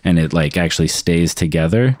there and it like actually stays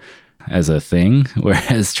together as a thing,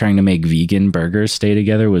 whereas trying to make vegan burgers stay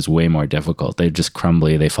together was way more difficult. They're just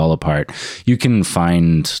crumbly, they fall apart. You can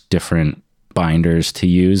find different binders to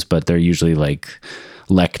use, but they're usually like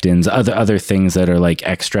lectins, other things that are like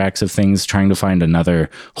extracts of things. Trying to find another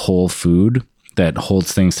whole food that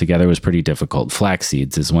holds things together was pretty difficult. Flax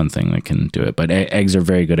seeds is one thing that can do it, but eggs are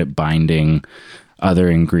very good at binding other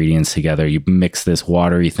ingredients together. You mix this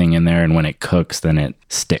watery thing in there, and when it cooks, then it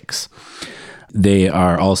sticks. They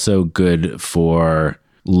are also good for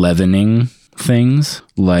leavening things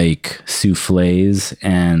like soufflés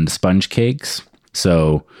and sponge cakes.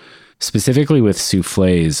 So specifically with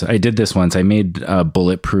soufflés, I did this once. I made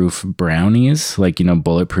bulletproof brownies, like,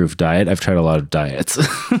 bulletproof diet. I've tried a lot of diets.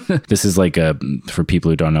 This is like for people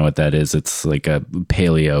who don't know what that is, it's like a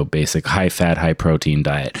paleo basic high fat, high protein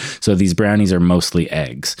diet. So these brownies are mostly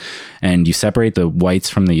eggs, and you separate the whites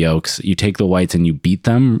from the yolks. You take the whites and you beat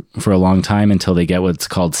them for a long time until they get what's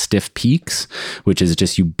called stiff peaks, which is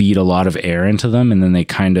just you beat a lot of air into them, and then they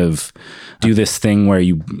kind of do this thing where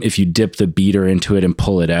if you dip the beater into it and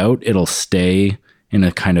pull it out, it'll stay in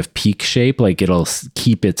a kind of peak shape, like it'll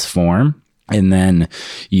keep its form. And then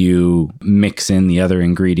you mix in the other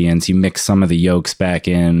ingredients. You mix some of the yolks back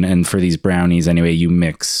in. And for these brownies, anyway, you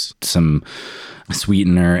mix some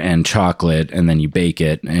sweetener and chocolate, and then you bake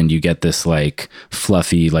it, and you get this like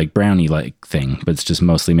fluffy, like brownie-like thing, but it's just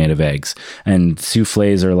mostly made of eggs. And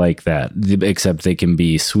soufflés are like that, except they can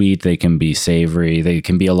be sweet, they can be savory, they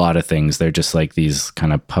can be a lot of things. They're just like these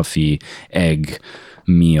kind of puffy egg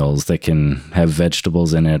meals that can have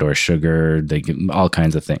vegetables in it or sugar, they can all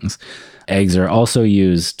kinds of things. Eggs are also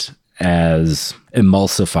used as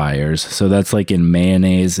emulsifiers. So that's like in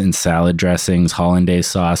mayonnaise, in salad dressings, hollandaise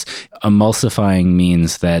sauce. Emulsifying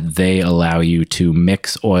means that they allow you to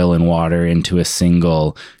mix oil and water into a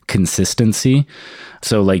single consistency.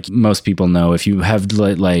 So like most people know, if you have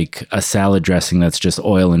like a salad dressing that's just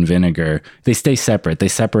oil and vinegar, they stay separate, they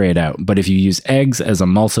separate out. But if you use eggs as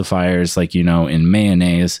emulsifiers, like, in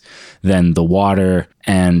mayonnaise, then the water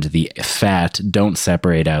and the fat don't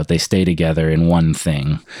separate out. They stay together in one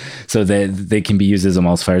thing. So they can be used as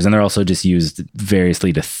emulsifiers, and they're also just used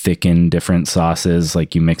variously to thicken different sauces.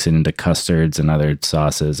 Like you mix it into custards and other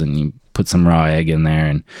sauces, and you put some raw egg in there,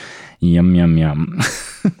 and yum, yum, yum.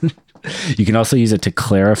 You can also use it to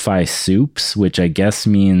clarify soups, which I guess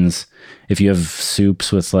means if you have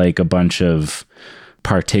soups with like a bunch of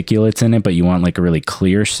particulates in it, but you want like a really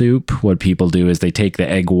clear soup, what people do is they take the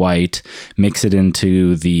egg white, mix it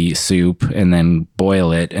into the soup, and then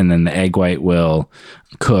boil it, and then the egg white will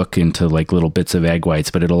cook into like little bits of egg whites,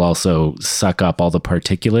 but it'll also suck up all the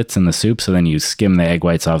particulates in the soup. So then you skim the egg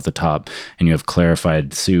whites off the top and you have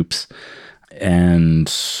clarified soups.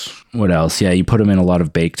 And what else? Yeah, you put them in a lot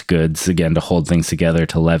of baked goods, again, to hold things together,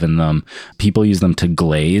 to leaven them. People use them to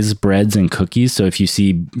glaze breads and cookies. So if you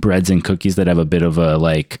see breads and cookies that have a bit of a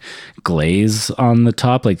like glaze on the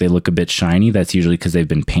top, like they look a bit shiny, that's usually because they've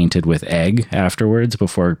been painted with egg afterwards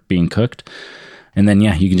before being cooked. And then,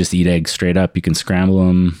 yeah, you can just eat eggs straight up. You can scramble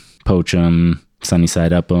them, poach them, sunny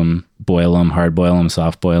side up them, boil them, hard boil them,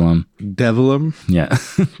 soft boil them. Devil them. Yeah,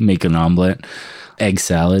 make an omelet. Egg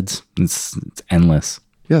salads. It's endless.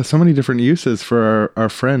 Yeah, so many different uses for our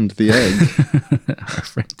friend, the egg. Our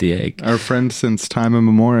friend, the egg. Our friend since time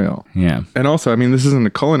immemorial. Yeah. And also, I mean, this isn't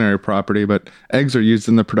a culinary property, but eggs are used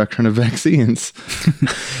in the production of vaccines.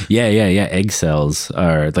 Yeah. Egg cells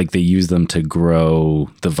are like they use them to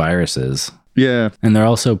grow the viruses. Yeah. And they're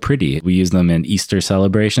also pretty. We use them in Easter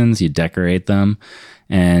celebrations. You decorate them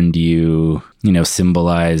and you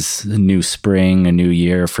symbolize a new spring, a new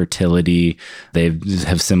year, fertility. They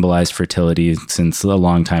have symbolized fertility since a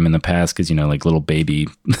long time in the past because, like little baby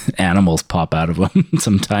animals pop out of them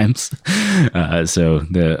sometimes. So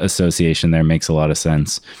the association there makes a lot of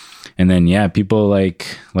sense. And then, yeah, people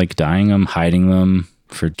like dyeing them, hiding them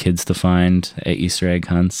for kids to find at Easter egg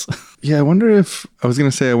hunts. Yeah, I wonder if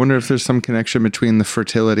there's some connection between the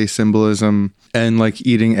fertility symbolism and like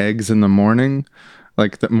eating eggs in the morning.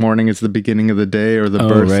 Like the morning is the beginning of the day or the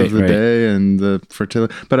birth of the day and the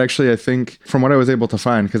fertility. But actually, I think from what I was able to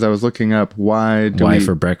find, because I was looking up why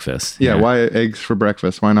for breakfast? Yeah, why eggs for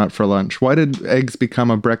breakfast? Why not for lunch? Why did eggs become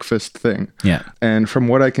a breakfast thing? Yeah. And from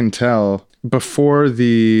what I can tell, before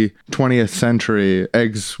the 20th century,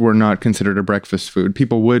 eggs were not considered a breakfast food.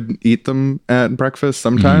 People would eat them at breakfast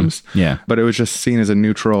sometimes. Mm-hmm. Yeah. But it was just seen as a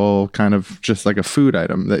neutral kind of just like a food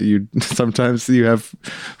item that sometimes you have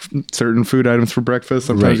certain food items for breakfast.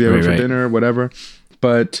 Sometimes you have it for dinner, whatever.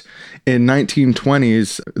 But in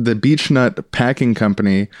 1920s, the Beechnut Packing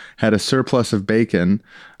Company had a surplus of bacon,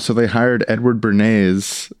 so they hired Edward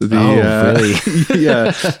Bernays, the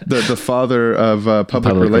father of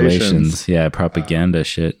public relations. Yeah, propaganda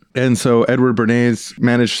shit. And so Edward Bernays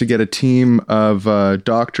managed to get a team of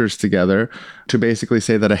doctors together to basically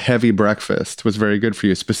say that a heavy breakfast was very good for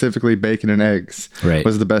you, specifically bacon and eggs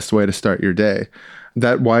was the best way to start your day.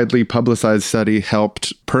 That widely publicized study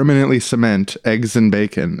helped permanently cement eggs and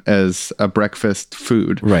bacon as a breakfast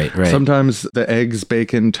food. Right. Sometimes the eggs,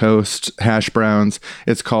 bacon, toast, hash browns,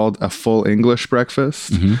 it's called a full English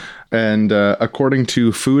breakfast. Mm-hmm. And according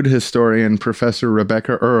to food historian Professor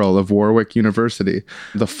Rebecca Earle of Warwick University,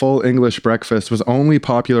 the full English breakfast was only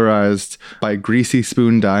popularized by greasy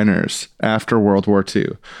spoon diners after World War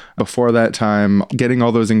II. Before that time, getting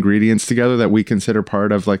all those ingredients together that we consider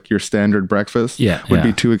part of like your standard breakfast would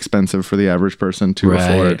be too expensive for the average person to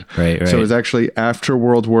afford. Right. So it was actually after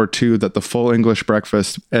World War II that the full English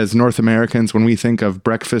breakfast, as North Americans, when we think of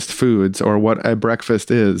breakfast foods or what a breakfast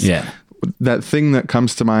is, that thing that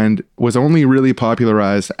comes to mind was only really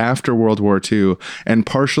popularized after World War II and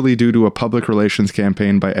partially due to a public relations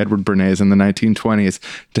campaign by Edward Bernays in the 1920s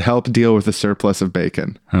to help deal with the surplus of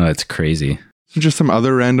bacon. Oh, that's crazy. Just some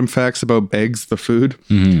other random facts about eggs, the food.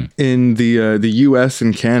 Mm-hmm. In the U.S.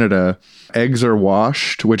 and Canada, eggs are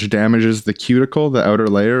washed, which damages the cuticle, the outer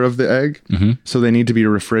layer of the egg. Mm-hmm. So they need to be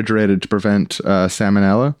refrigerated to prevent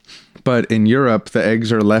salmonella. But in Europe, the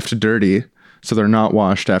eggs are left dirty, so they're not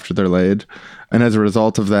washed after they're laid. And as a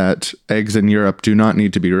result of that, eggs in Europe do not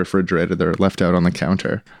need to be refrigerated. They're left out on the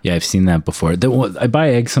counter. Yeah, I've seen that before. I buy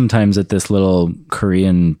eggs sometimes at this little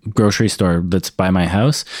Korean grocery store that's by my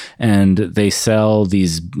house, and they sell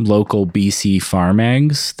these local BC farm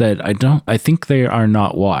eggs that I think they are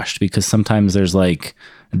not washed because sometimes there's like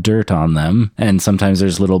dirt on them and sometimes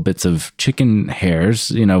there's little bits of chicken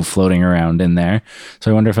hairs, floating around in there.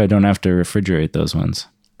 So I wonder if I don't have to refrigerate those ones.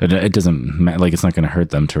 It doesn't like it's not going to hurt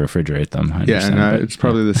them to refrigerate them. It's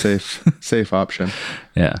probably the safe option.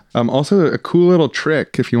 Yeah. Also, a cool little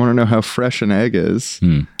trick if you want to know how fresh an egg is,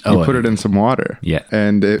 you put it in some water. Yeah.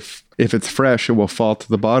 And if it's fresh, it will fall to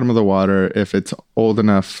the bottom of the water. If it's old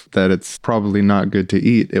enough that it's probably not good to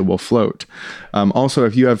eat, it will float. Also,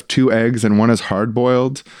 if you have two eggs and one is hard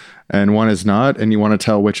boiled and one is not, and you want to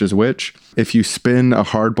tell which is which. If you spin a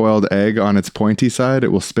hard-boiled egg on its pointy side, it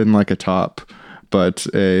will spin like a top, but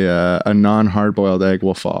a non-hard-boiled egg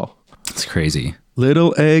will fall. It's crazy.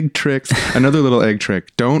 Little egg tricks. Another little egg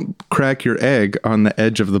trick. Don't crack your egg on the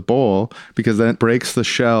edge of the bowl, because that breaks the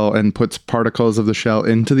shell and puts particles of the shell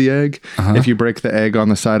into the egg. If you break the egg on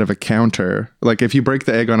the side of a counter, like if you break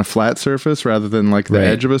the egg on a flat surface rather than like the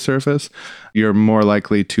edge of a surface, you're more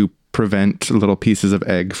likely to prevent little pieces of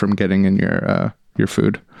egg from getting in your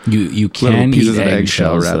food. You can eat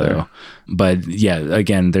eggshells though. But yeah,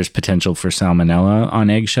 again, there's potential for salmonella on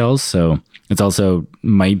eggshells, so it's also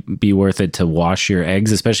might be worth it to wash your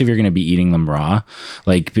eggs, especially if you're going to be eating them raw.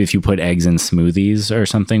 Like if you put eggs in smoothies or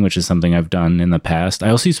something, which is something I've done in the past. I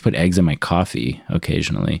also used to put eggs in my coffee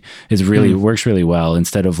occasionally. It works really well.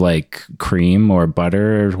 Instead of like cream or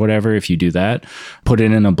butter or whatever, if you do that, put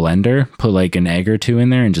it in a blender, put like an egg or two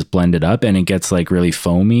in there and just blend it up, and it gets like really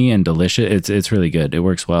foamy and delicious. It's really good. It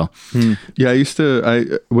works well. Yeah, I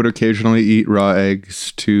would occasionally eat raw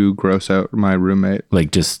eggs to gross out my roommate.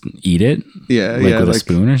 Like just eat it? Yeah, like with a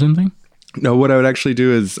spoon or something? No, what I would actually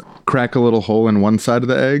do is crack a little hole in one side of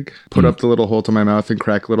the egg, put up the little hole to my mouth, and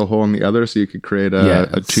crack a little hole in the other, so you could create a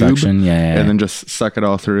tube, suction, and then just suck it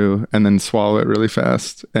all through, and then swallow it really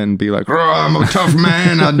fast, and be like, I'm a tough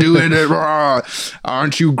man, I'll do it.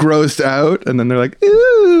 Aren't you grossed out? And then they're like,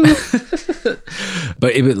 ooh.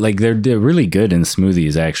 But like they're really good in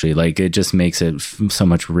smoothies, actually. Like it just makes it so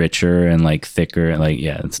much richer and like thicker. Like,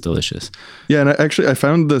 yeah, it's delicious. Yeah, and I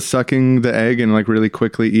found the sucking the egg and like really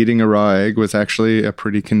quickly eating a raw egg was actually a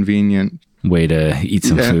pretty convenient way to eat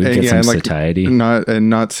some food, get some satiety.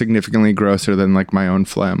 Not significantly grosser than like my own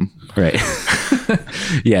phlegm. Right.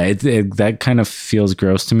 Yeah, that kind of feels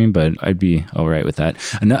gross to me, but I'd be all right with that.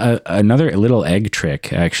 Another little egg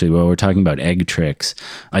trick, actually, while we're talking about egg tricks,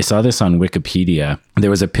 I saw this on Wikipedia. There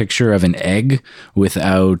was a picture of an egg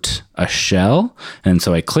without a shell, and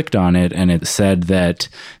so I clicked on it, and it said that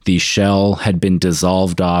the shell had been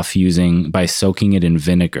dissolved off by soaking it in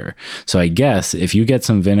vinegar. So I guess if you get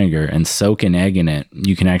some vinegar and soak an egg in it,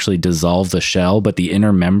 you can actually dissolve the shell, but the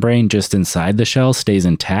inner membrane just inside the shell stays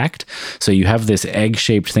intact. So you have this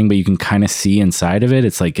egg-shaped thing, but you can kind of see inside of it.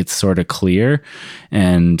 It's like it's sort of clear,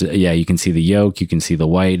 and yeah, you can see the yolk, you can see the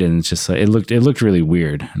white, and it's just it looked really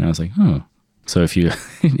weird. And I was like, oh. So if you're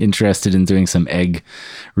interested in doing some egg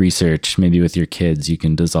research, maybe with your kids, you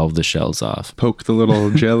can dissolve the shells off. Poke the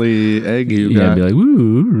little jelly egg you got. Yeah, be like,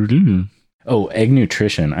 woo. Oh, egg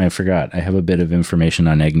nutrition. I forgot. I have a bit of information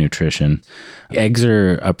on egg nutrition. Eggs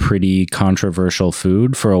are a pretty controversial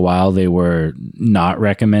food. For a while, they were not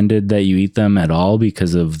recommended that you eat them at all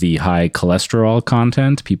because of the high cholesterol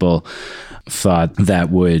content. People thought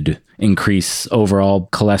that would increase overall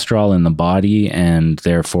cholesterol in the body and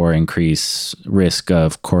therefore increase risk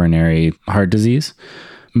of coronary heart disease.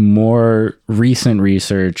 More recent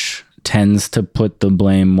research tends to put the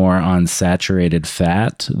blame more on saturated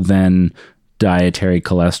fat than dietary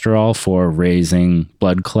cholesterol for raising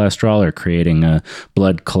blood cholesterol or creating a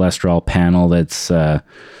blood cholesterol panel that's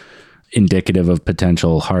indicative of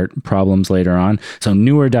potential heart problems later on. So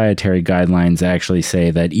newer dietary guidelines actually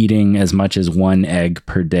say that eating as much as one egg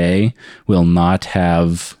per day will not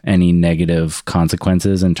have any negative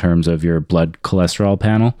consequences in terms of your blood cholesterol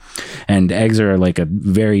panel. And eggs are like a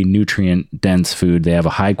very nutrient dense food. They have a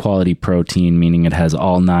high quality protein, meaning it has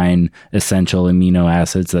all 9 essential amino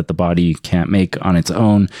acids that the body can't make on its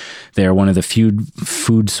own. They're one of the few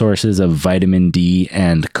food sources of vitamin D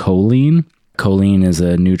and choline. Choline is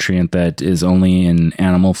a nutrient that is only in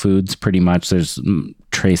animal foods, pretty much. There's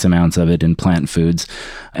trace amounts of it in plant foods,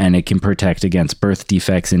 and it can protect against birth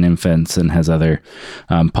defects in infants and has other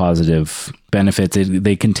positive benefits.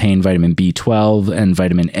 They contain vitamin B12 and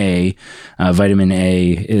vitamin A. Vitamin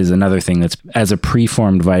A is another thing that's, as a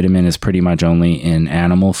preformed vitamin, is pretty much only in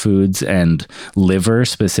animal foods, and liver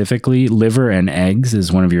specifically. Liver and eggs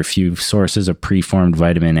is one of your few sources of preformed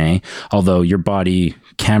vitamin A, although your body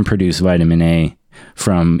can produce vitamin A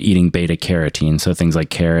from eating beta carotene. So things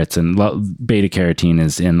like carrots, and beta carotene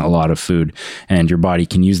is in a lot of food, and your body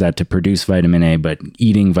can use that to produce vitamin A, but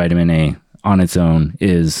eating vitamin A on its own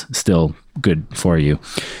is still good for you.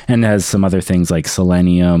 And it has some other things like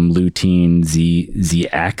selenium, lutein,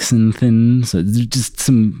 zeaxanthin. So just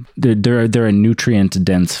they're a nutrient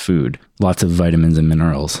dense food. Lots of vitamins and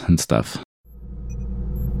minerals and stuff.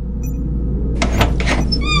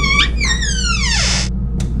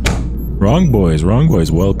 Wrong boys.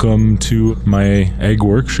 Welcome to my egg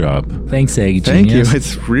workshop. Thanks, Egg Genius. Thank you.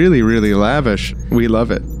 It's really, really lavish. We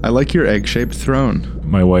love it. I like your egg-shaped throne.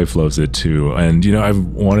 My wife loves it too. And, I've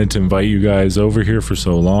wanted to invite you guys over here for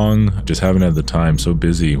so long. Just haven't had the time. So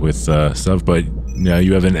busy with stuff. But now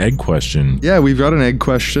you have an egg question. Yeah, we've got an egg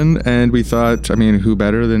question, and we thought, who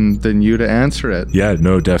better than you to answer it? Yeah,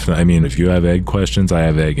 no, definitely. If you have egg questions, I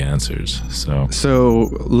have egg answers. So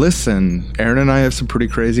listen, Aaron and I have some pretty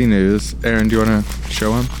crazy news. Aaron, do you want to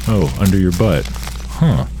show him? Oh, under your butt.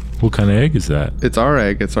 Huh. What kind of egg is that? It's our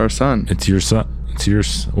egg. It's our son. It's your son.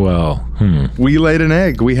 We laid an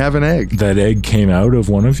egg. We have an egg. That egg came out of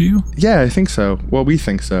one of you? Yeah, I think so. Well, we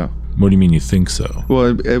think so. What do you mean you think so?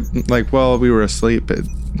 Well, while we were asleep, it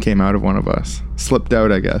came out of one of us. Slipped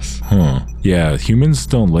out, I guess. Huh. Yeah, humans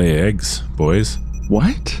don't lay eggs, boys.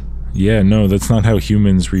 What? Yeah, no, that's not how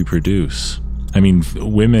humans reproduce.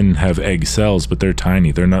 Women have egg cells, but they're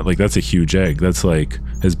tiny. They're not that's a huge egg. That's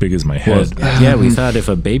as big as my head. Yeah, we thought if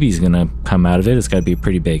a baby's gonna come out of it, it's gotta be a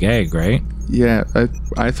pretty big egg, right? Yeah,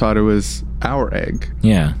 I thought it was our egg.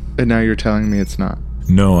 Yeah. And now you're telling me it's not.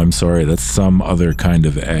 No, I'm sorry. That's some other kind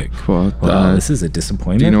of egg. Well, this is a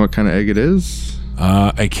disappointment. Do you know what kind of egg it is?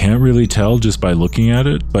 I can't really tell just by looking at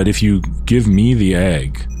it. But if you give me the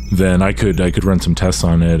egg, then I could run some tests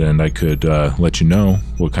on it, and I could let you know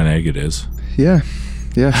what kind of egg it is. Yeah,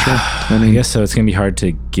 sure. I guess so. It's gonna be hard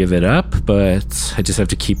to give it up, but I just have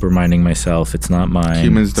to keep reminding myself it's not mine.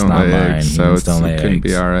 Humans don't lay eggs, so it couldn't couldn't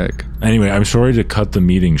be our egg. Anyway, I'm sorry to cut the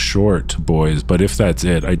meeting short, boys, but if that's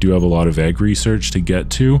it, I do have a lot of egg research to get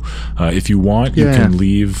to. If you want, you can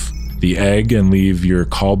leave the egg and leave your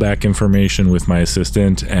callback information with my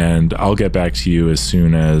assistant, and I'll get back to you as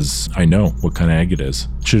soon as I know what kind of egg it is.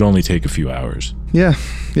 Should only take a few hours. Yeah.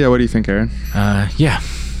 What do you think, Aaron? Yeah,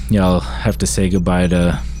 I'll have to say goodbye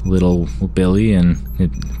to little Billy and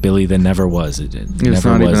Billy that never was. It never was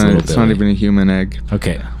little Billy. It's not even a human egg.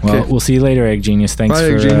 Okay. Well, we'll see you later, Egg Genius. Thanks Bye,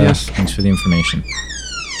 Egg Genius. Thanks for the information.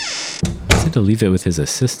 I said to leave it with his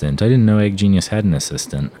assistant. I didn't know Egg Genius had an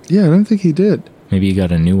assistant. Yeah, I don't think he did. Maybe he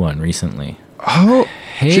got a new one recently. Oh,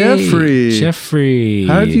 hey, Jeffrey.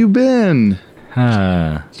 How have you been?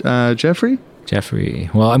 Jeffrey.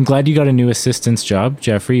 Well, I'm glad you got a new assistant's job,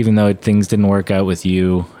 Jeffrey, even though things didn't work out with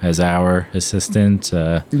you as our assistant.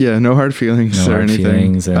 No hard feelings or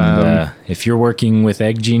anything. And if you're working with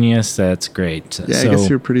Egg Genius, that's great. Yeah, I guess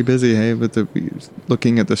you're pretty busy, hey, with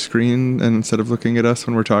looking at the screen and instead of looking at us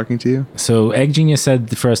when we're talking to you. So Egg Genius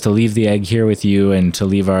said for us to leave the egg here with you and to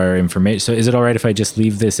leave our information. So is it all right if I just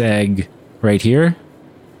leave this egg right here,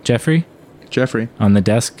 Jeffrey? On the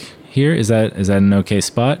desk here? Is that an okay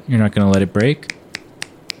spot? You're not going to let it break?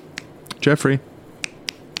 Jeffrey.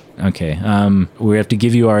 Okay. We have to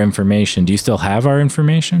give you our information. Do you still have our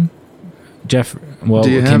information? Jeff, well,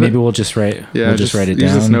 okay, maybe we'll just write we'll just write it down.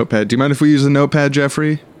 Use this notepad. Do you mind if we use a notepad,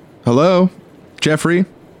 Jeffrey? Hello? Jeffrey?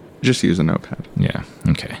 Just use a notepad. Yeah.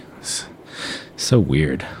 Okay. So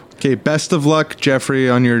weird. Okay, best of luck, Jeffrey,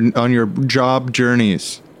 on your job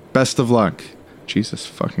journeys. Best of luck. Jesus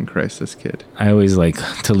fucking Christ, this kid. I always like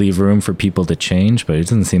to leave room for people to change, but it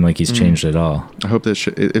doesn't seem like he's changed at all. I hope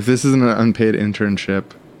if this isn't an unpaid internship,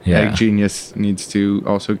 Egg Genius needs to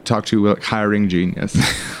also talk to Hiring Genius.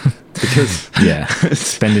 Because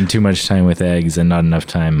spending too much time with eggs and not enough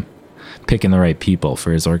time picking the right people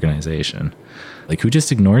for his organization. Like, who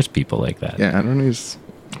just ignores people like that? Yeah, I don't know. He's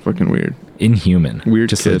fucking weird. Inhuman. Weird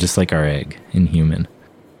kid. Just like our egg. Inhuman.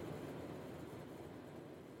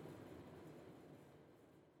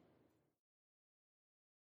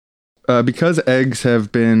 Because eggs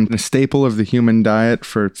have been a staple of the human diet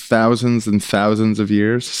for thousands and thousands of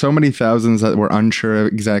years, so many thousands that we're unsure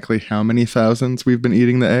exactly how many thousands we've been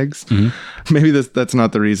eating the eggs. Mm-hmm. Maybe that's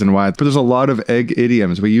not the reason why, but there's a lot of egg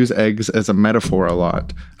idioms. We use eggs as a metaphor a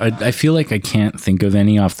lot. I feel like I can't think of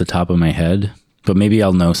any off the top of my head, but maybe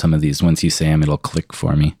I'll know some of these. Once you say them, it'll click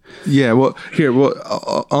for me. Yeah, well,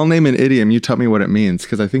 I'll name an idiom. You tell me what it means,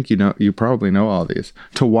 because I think you probably know all these.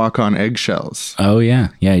 To walk on eggshells. Oh, yeah.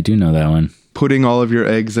 Yeah, I do know that one. Putting all of your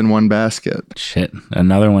eggs in one basket. Shit,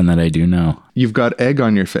 another one that I do know. You've got egg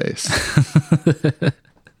on your face.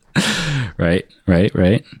 Right.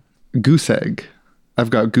 Goose egg. I've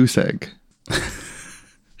got goose egg.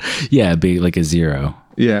 Yeah, be like a zero.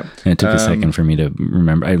 Yeah. And it took a second for me to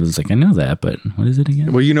remember. I was like, I know that, but what is it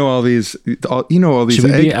again? Well, you know all these.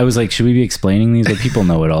 I was like, should we be explaining these? But people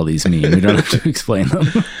know what all these mean. We don't have to explain them.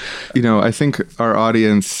 I think our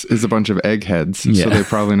audience is a bunch of eggheads, so they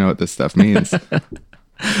probably know what this stuff means.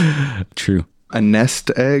 True. A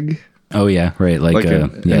nest egg. Oh yeah, right. Like,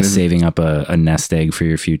 an saving up a nest egg for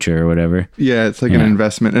your future or whatever. Yeah, it's like an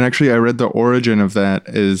investment. And actually, I read the origin of that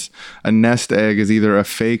is a nest egg is either a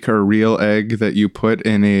fake or real egg that you put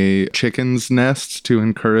in a chicken's nest to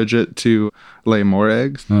encourage it to lay more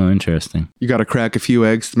eggs. Oh, interesting. You got to crack a few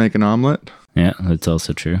eggs to make an omelet. Yeah, that's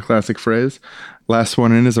also true. Classic phrase. Last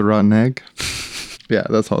one in is a rotten egg. Yeah,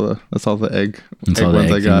 that's all the egg. That's all the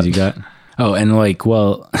ones egg I got. things you got. Oh, and like,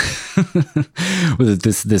 well, with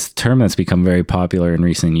this term that's become very popular in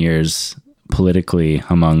recent years politically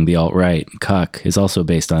among the alt-right, cuck, is also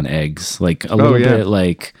based on eggs. Like a little bit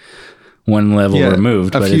like one level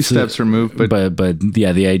removed. A few steps removed. But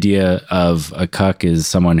yeah, the idea of a cuck is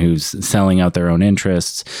someone who's selling out their own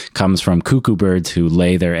interests, comes from cuckoo birds who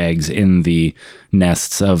lay their eggs in the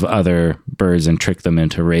nests of other birds and trick them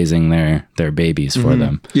into raising their babies for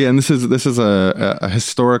them. Yeah, and this is a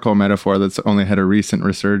historical metaphor that's only had a recent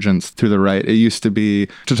resurgence through the right. It used to be,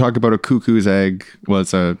 to talk about a cuckoo's egg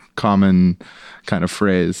was a common kind of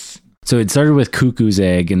phrase. So it started with cuckoo's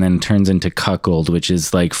egg and then turns into cuckold, which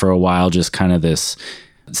is like for a while just kind of this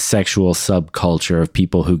sexual subculture of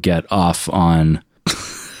people who get off on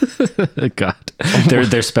God,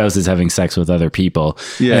 their spouse is having sex with other people.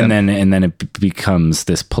 Yeah. And then it becomes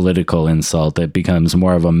this political insult that becomes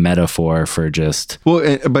more of a metaphor for just...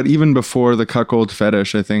 Well, but even before the cuckold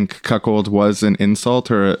fetish, I think cuckold was an insult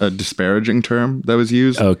or a disparaging term that was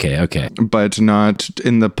used. Okay. But not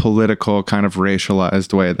in the political kind of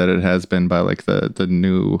racialized way that it has been by like the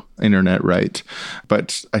new internet right.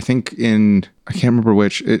 But I think I can't remember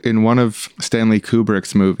which, in one of Stanley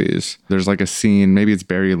Kubrick's movies, there's like a scene, maybe it's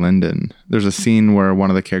Barry Lyndon. There's a scene where one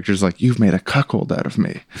of the characters is like, "You've made a cuckold out of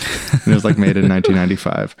me." And it was like made in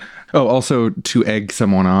 1995. Oh, also to egg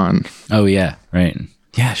someone on. Oh, yeah, right.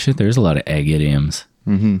 Yeah, shit, there's a lot of egg idioms.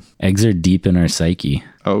 Mm-hmm. Eggs are deep in our psyche.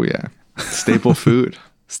 Oh, yeah. Staple food.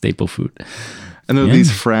 Staple food. And they're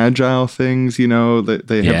these fragile things, you know, that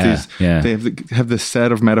they have they have this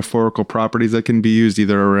set of metaphorical properties that can be used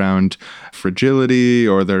either around fragility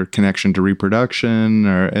or their connection to reproduction,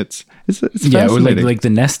 or it's fascinating. Or like the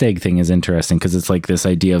nest egg thing is interesting because it's like this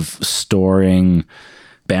idea of storing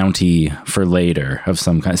bounty for later of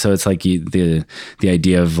some kind. So it's like the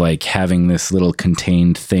idea of like having this little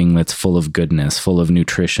contained thing that's full of goodness, full of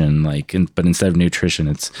nutrition, but instead of nutrition,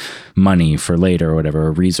 it's money for later or whatever,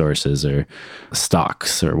 or resources or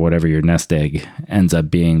stocks or whatever your nest egg ends up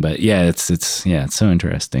being. But yeah, it's so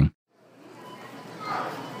interesting.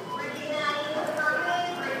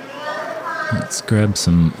 Let's grab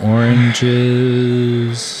some oranges.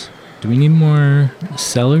 Do we need more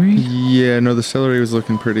celery? Yeah, no, the celery was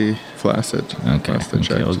looking pretty flaccid. Okay,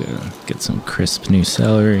 I'll get some crisp new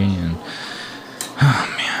celery. And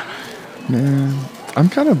oh man, I'm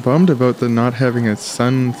kind of bummed about the not having a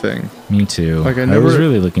son thing. Me too. Like I was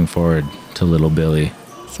really looking forward to little Billy.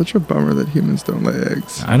 Such a bummer that humans don't lay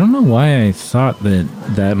eggs. I don't know why I thought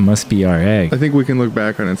that must be our egg. I think we can look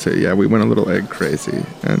back on it and say, yeah, we went a little egg crazy,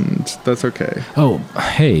 and that's okay. Oh,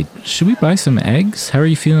 hey, should we buy some eggs? How are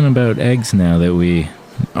you feeling about eggs now that we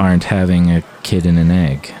aren't having a kid in an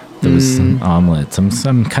egg? Those omelets.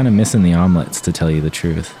 I'm kind of missing the omelets, to tell you the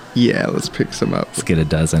truth. Yeah, let's pick some up. Let's get a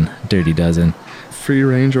dozen. Dirty dozen. Free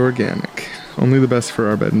range organic. Only the best for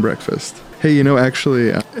our bed and breakfast. Hey, you know,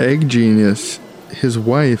 actually, Egg Genius, his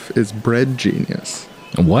wife is Bread Genius.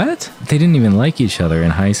 What? They didn't even like each other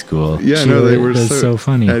in high school. Yeah, no, they were so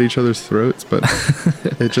funny. At each other's throats, but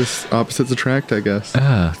it just opposites attract, I guess.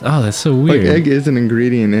 Oh, that's so weird. Like egg is an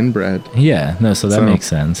ingredient in bread. Yeah, no, so that makes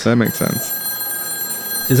sense. That makes sense.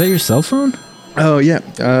 Is that your cell phone? Oh, yeah.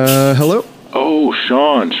 Hello? Oh,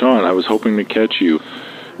 Sean, I was hoping to catch you.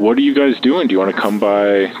 What are you guys doing? Do you want to come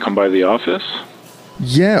by the office?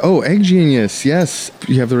 Yeah. Oh, Egg Genius. Yes.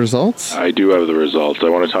 You have the results? I do have the results. I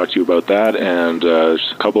want to talk to you about that, and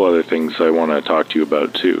just a couple other things I want to talk to you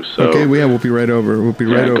about, too. So, okay, we'll be right over. I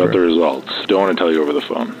got the results. Don't want to tell you over the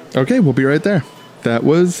phone. Okay, we'll be right there. That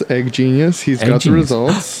was Egg Genius. He's got the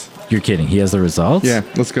results. You're kidding. He has the results? Yeah,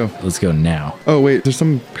 let's go. Let's go now. Oh, wait, there's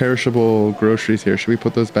some perishable groceries here. Should we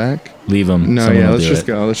put those back? Leave them. No, Someone let's just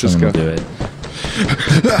go. Let's just go. Do it.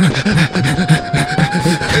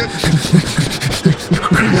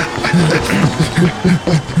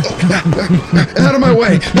 Out of my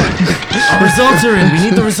way! Our results are in. We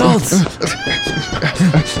need the results.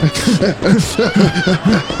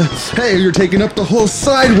 Hey, you're taking up the whole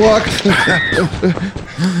sidewalk.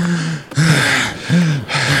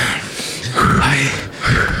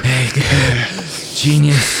 Egg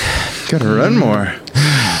Genius. Gotta run more.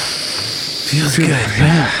 Feels good.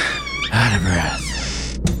 Out of breath.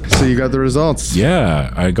 So you got the results.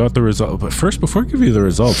 Yeah, I got the result. But first, before I give you the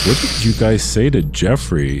results, what did you guys say to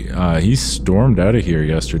Jeffrey? He stormed out of here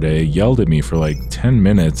yesterday, yelled at me for like 10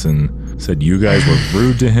 minutes and said you guys were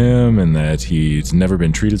rude to him and that he's never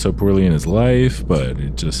been treated so poorly in his life, but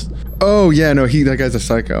it just... Oh, yeah, no, that guy's a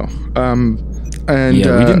psycho. And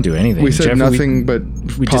Yeah, we didn't do anything. We said Jeffrey, nothing but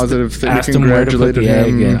we positive just things. asked We him where to put congratulated the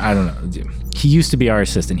egg, him. and I don't know. He used to be our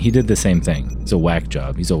assistant. He did the same thing. It's a whack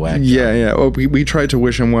job. He's a whack job. Yeah. Well, we tried to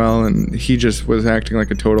wish him well, and he just was acting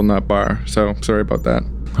like a total nut bar. So sorry about that.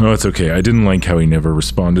 Oh, it's okay. I didn't like how he never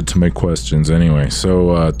responded to my questions anyway.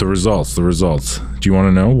 So, the results. Do you want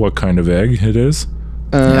to know what kind of egg it is?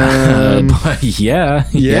 Yeah,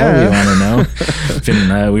 we want to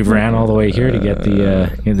know. We ran all the way here to get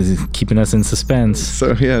this is keeping us in suspense.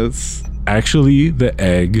 So, yeah, it's... Actually, the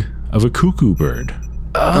egg of a cuckoo bird.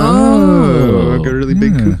 Oh, like a really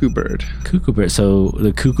big cuckoo bird. Cuckoo bird. So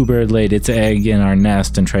the cuckoo bird laid its egg in our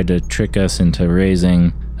nest and tried to trick us into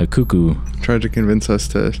raising a cuckoo. Tried to convince us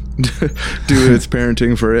to do its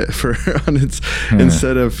parenting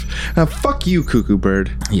instead of fuck you, cuckoo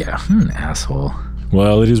bird. Yeah, an asshole.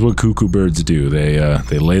 Well, it is what cuckoo birds do. They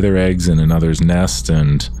lay their eggs in another's nest,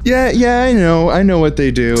 and yeah, I know what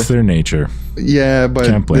they do. It's their nature. Yeah, but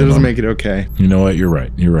it doesn't make it okay. You know what? You're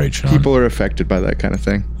right, Sean. People are affected by that kind of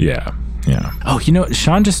thing. Yeah. Oh,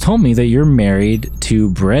 Sean just told me that you're married to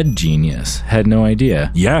Bread Genius. Had no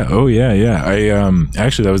idea. Yeah. Oh, yeah. I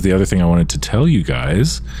actually, that was the other thing I wanted to tell you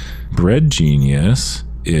guys. Bread Genius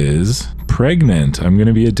is pregnant. I'm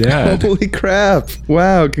gonna be a dad. Holy crap.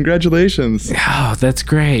 Wow, congratulations. Oh, that's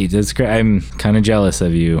great. I'm kind of jealous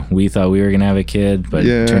of you. We thought we were gonna have a kid, but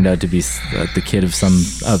it turned out to be the kid of some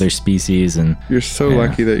other species. And you're so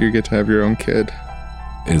lucky that you get to have your own kid.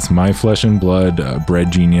 It's my flesh and blood. Bread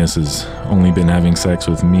Genius has only been having sex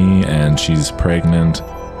with me, and she's pregnant.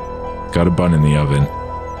 Got a bun in the oven.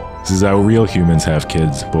 This is how real humans have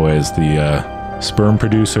kids, boys. The sperm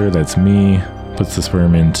producer, that's me, puts the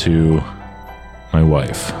sperm into my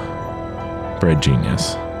wife, Bread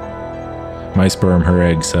Genius. My sperm, her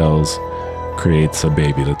egg cells, creates a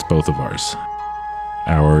baby that's both of ours.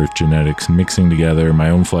 Our genetics mixing together, my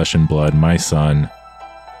own flesh and blood, my son,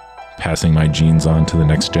 passing my genes on to the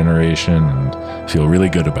next generation, and feel really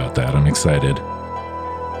good about that. I'm excited.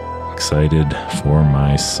 Excited for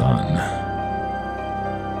my son.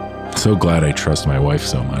 So glad I trust my wife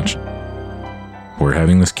so much. We're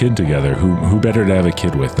having this kid together. Who better to have a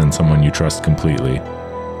kid with than someone you trust completely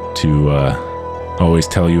to always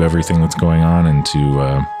tell you everything that's going on and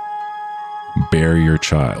to bear your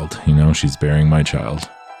child. She's bearing my child.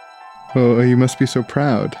 Oh, you must be so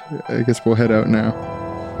proud. I guess we'll head out now.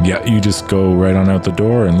 Yeah, you just go right on out the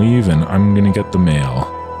door and leave, and I'm gonna get the mail.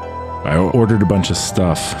 I ordered a bunch of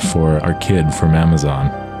stuff for our kid from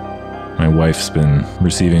Amazon. My wife's been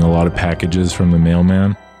receiving a lot of packages from the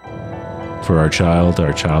mailman. For our child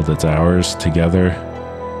that's ours together.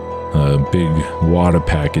 A big wad of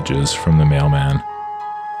packages from the mailman.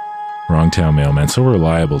 Wrongtown mailman, so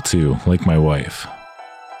reliable too, like my wife.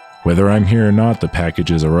 Whether I'm here or not, the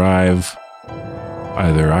packages arrive.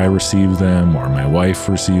 Either I receive them or my wife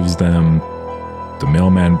receives them. The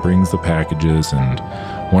mailman brings the packages, and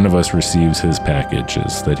one of us receives his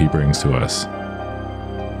packages that he brings to us.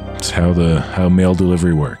 It's how mail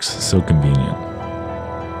delivery works. So convenient.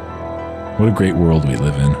 What a great world we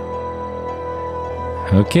live in.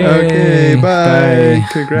 Okay, bye.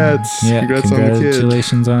 Congrats. Yeah, Congrats on the kid.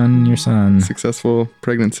 Congratulations on your son. Successful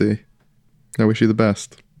pregnancy. I wish you the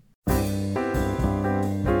best.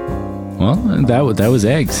 Well, that was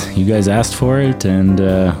eggs. You guys asked for it, and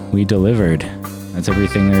we delivered. That's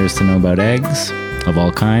everything there is to know about eggs. Of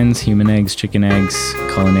all kinds: human eggs, chicken eggs,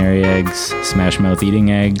 culinary eggs, smash mouth eating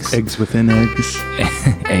eggs. Eggs within eggs.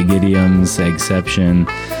 Egg idioms, eggception.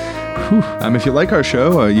 If you like our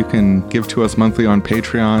show, you can give to us monthly on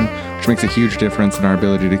Patreon, which makes a huge difference in our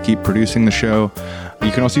ability to keep producing the show.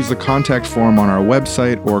 You can also use the contact form on our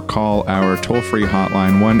website or call our toll-free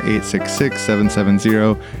hotline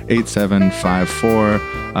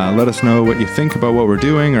 1-866-770-8754. Let us know what you think about what we're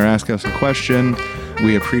doing or ask us a question.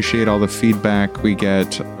 We appreciate all the feedback we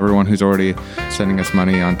get. Everyone who's already sending us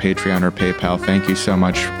money on Patreon or PayPal, thank you so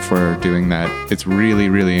much for doing that. It's really,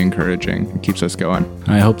 really encouraging. It keeps us going.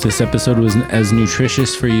 I hope this episode was as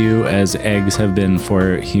nutritious for you as eggs have been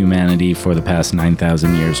for humanity for the past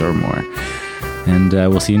 9,000 years or more. And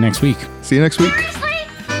we'll see you next week. See you next week.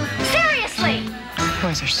 Seriously?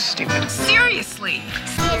 Boys are stupid. Seriously?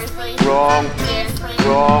 Wrong. Seriously?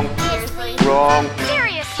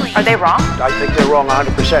 Are they wrong? I think they're wrong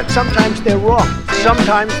 100%. Sometimes they're wrong.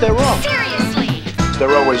 Sometimes they're wrong. Seriously?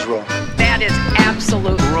 They're always wrong. That is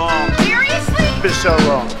absolute Wrong. Seriously? be so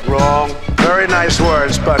wrong. Wrong. Very nice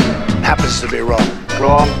words, but happens to be wrong.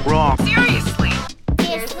 Wrong. Wrong. Seriously.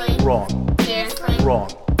 Wrong. Wrong.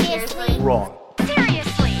 Wrong.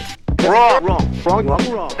 Seriously. Wrong. Wrong. Wrong. Wrong.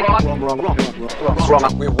 Wrong.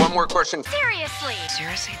 Wrong. We have one more question. Seriously.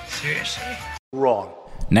 Wrong.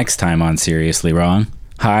 Next time on Seriously Wrong.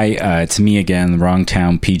 Hi, it's me again,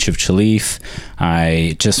 Wrongtown Peach of Chalif.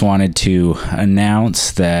 I just wanted to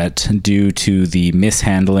announce that due to the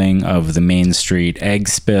mishandling of the Main Street egg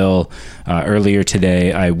spill earlier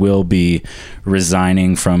today, I will be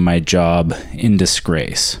resigning from my job in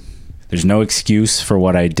disgrace. There's no excuse for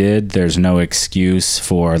what I did. There's no excuse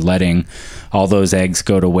for letting all those eggs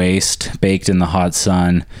go to waste, baked in the hot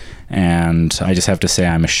sun. And I just have to say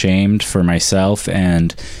I'm ashamed for myself,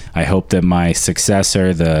 and I hope that my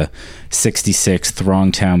successor, the 66th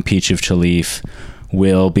Wrongtown Peach of Chalif,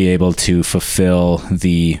 will be able to fulfill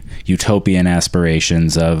the utopian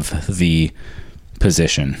aspirations of the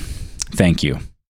position. Thank you.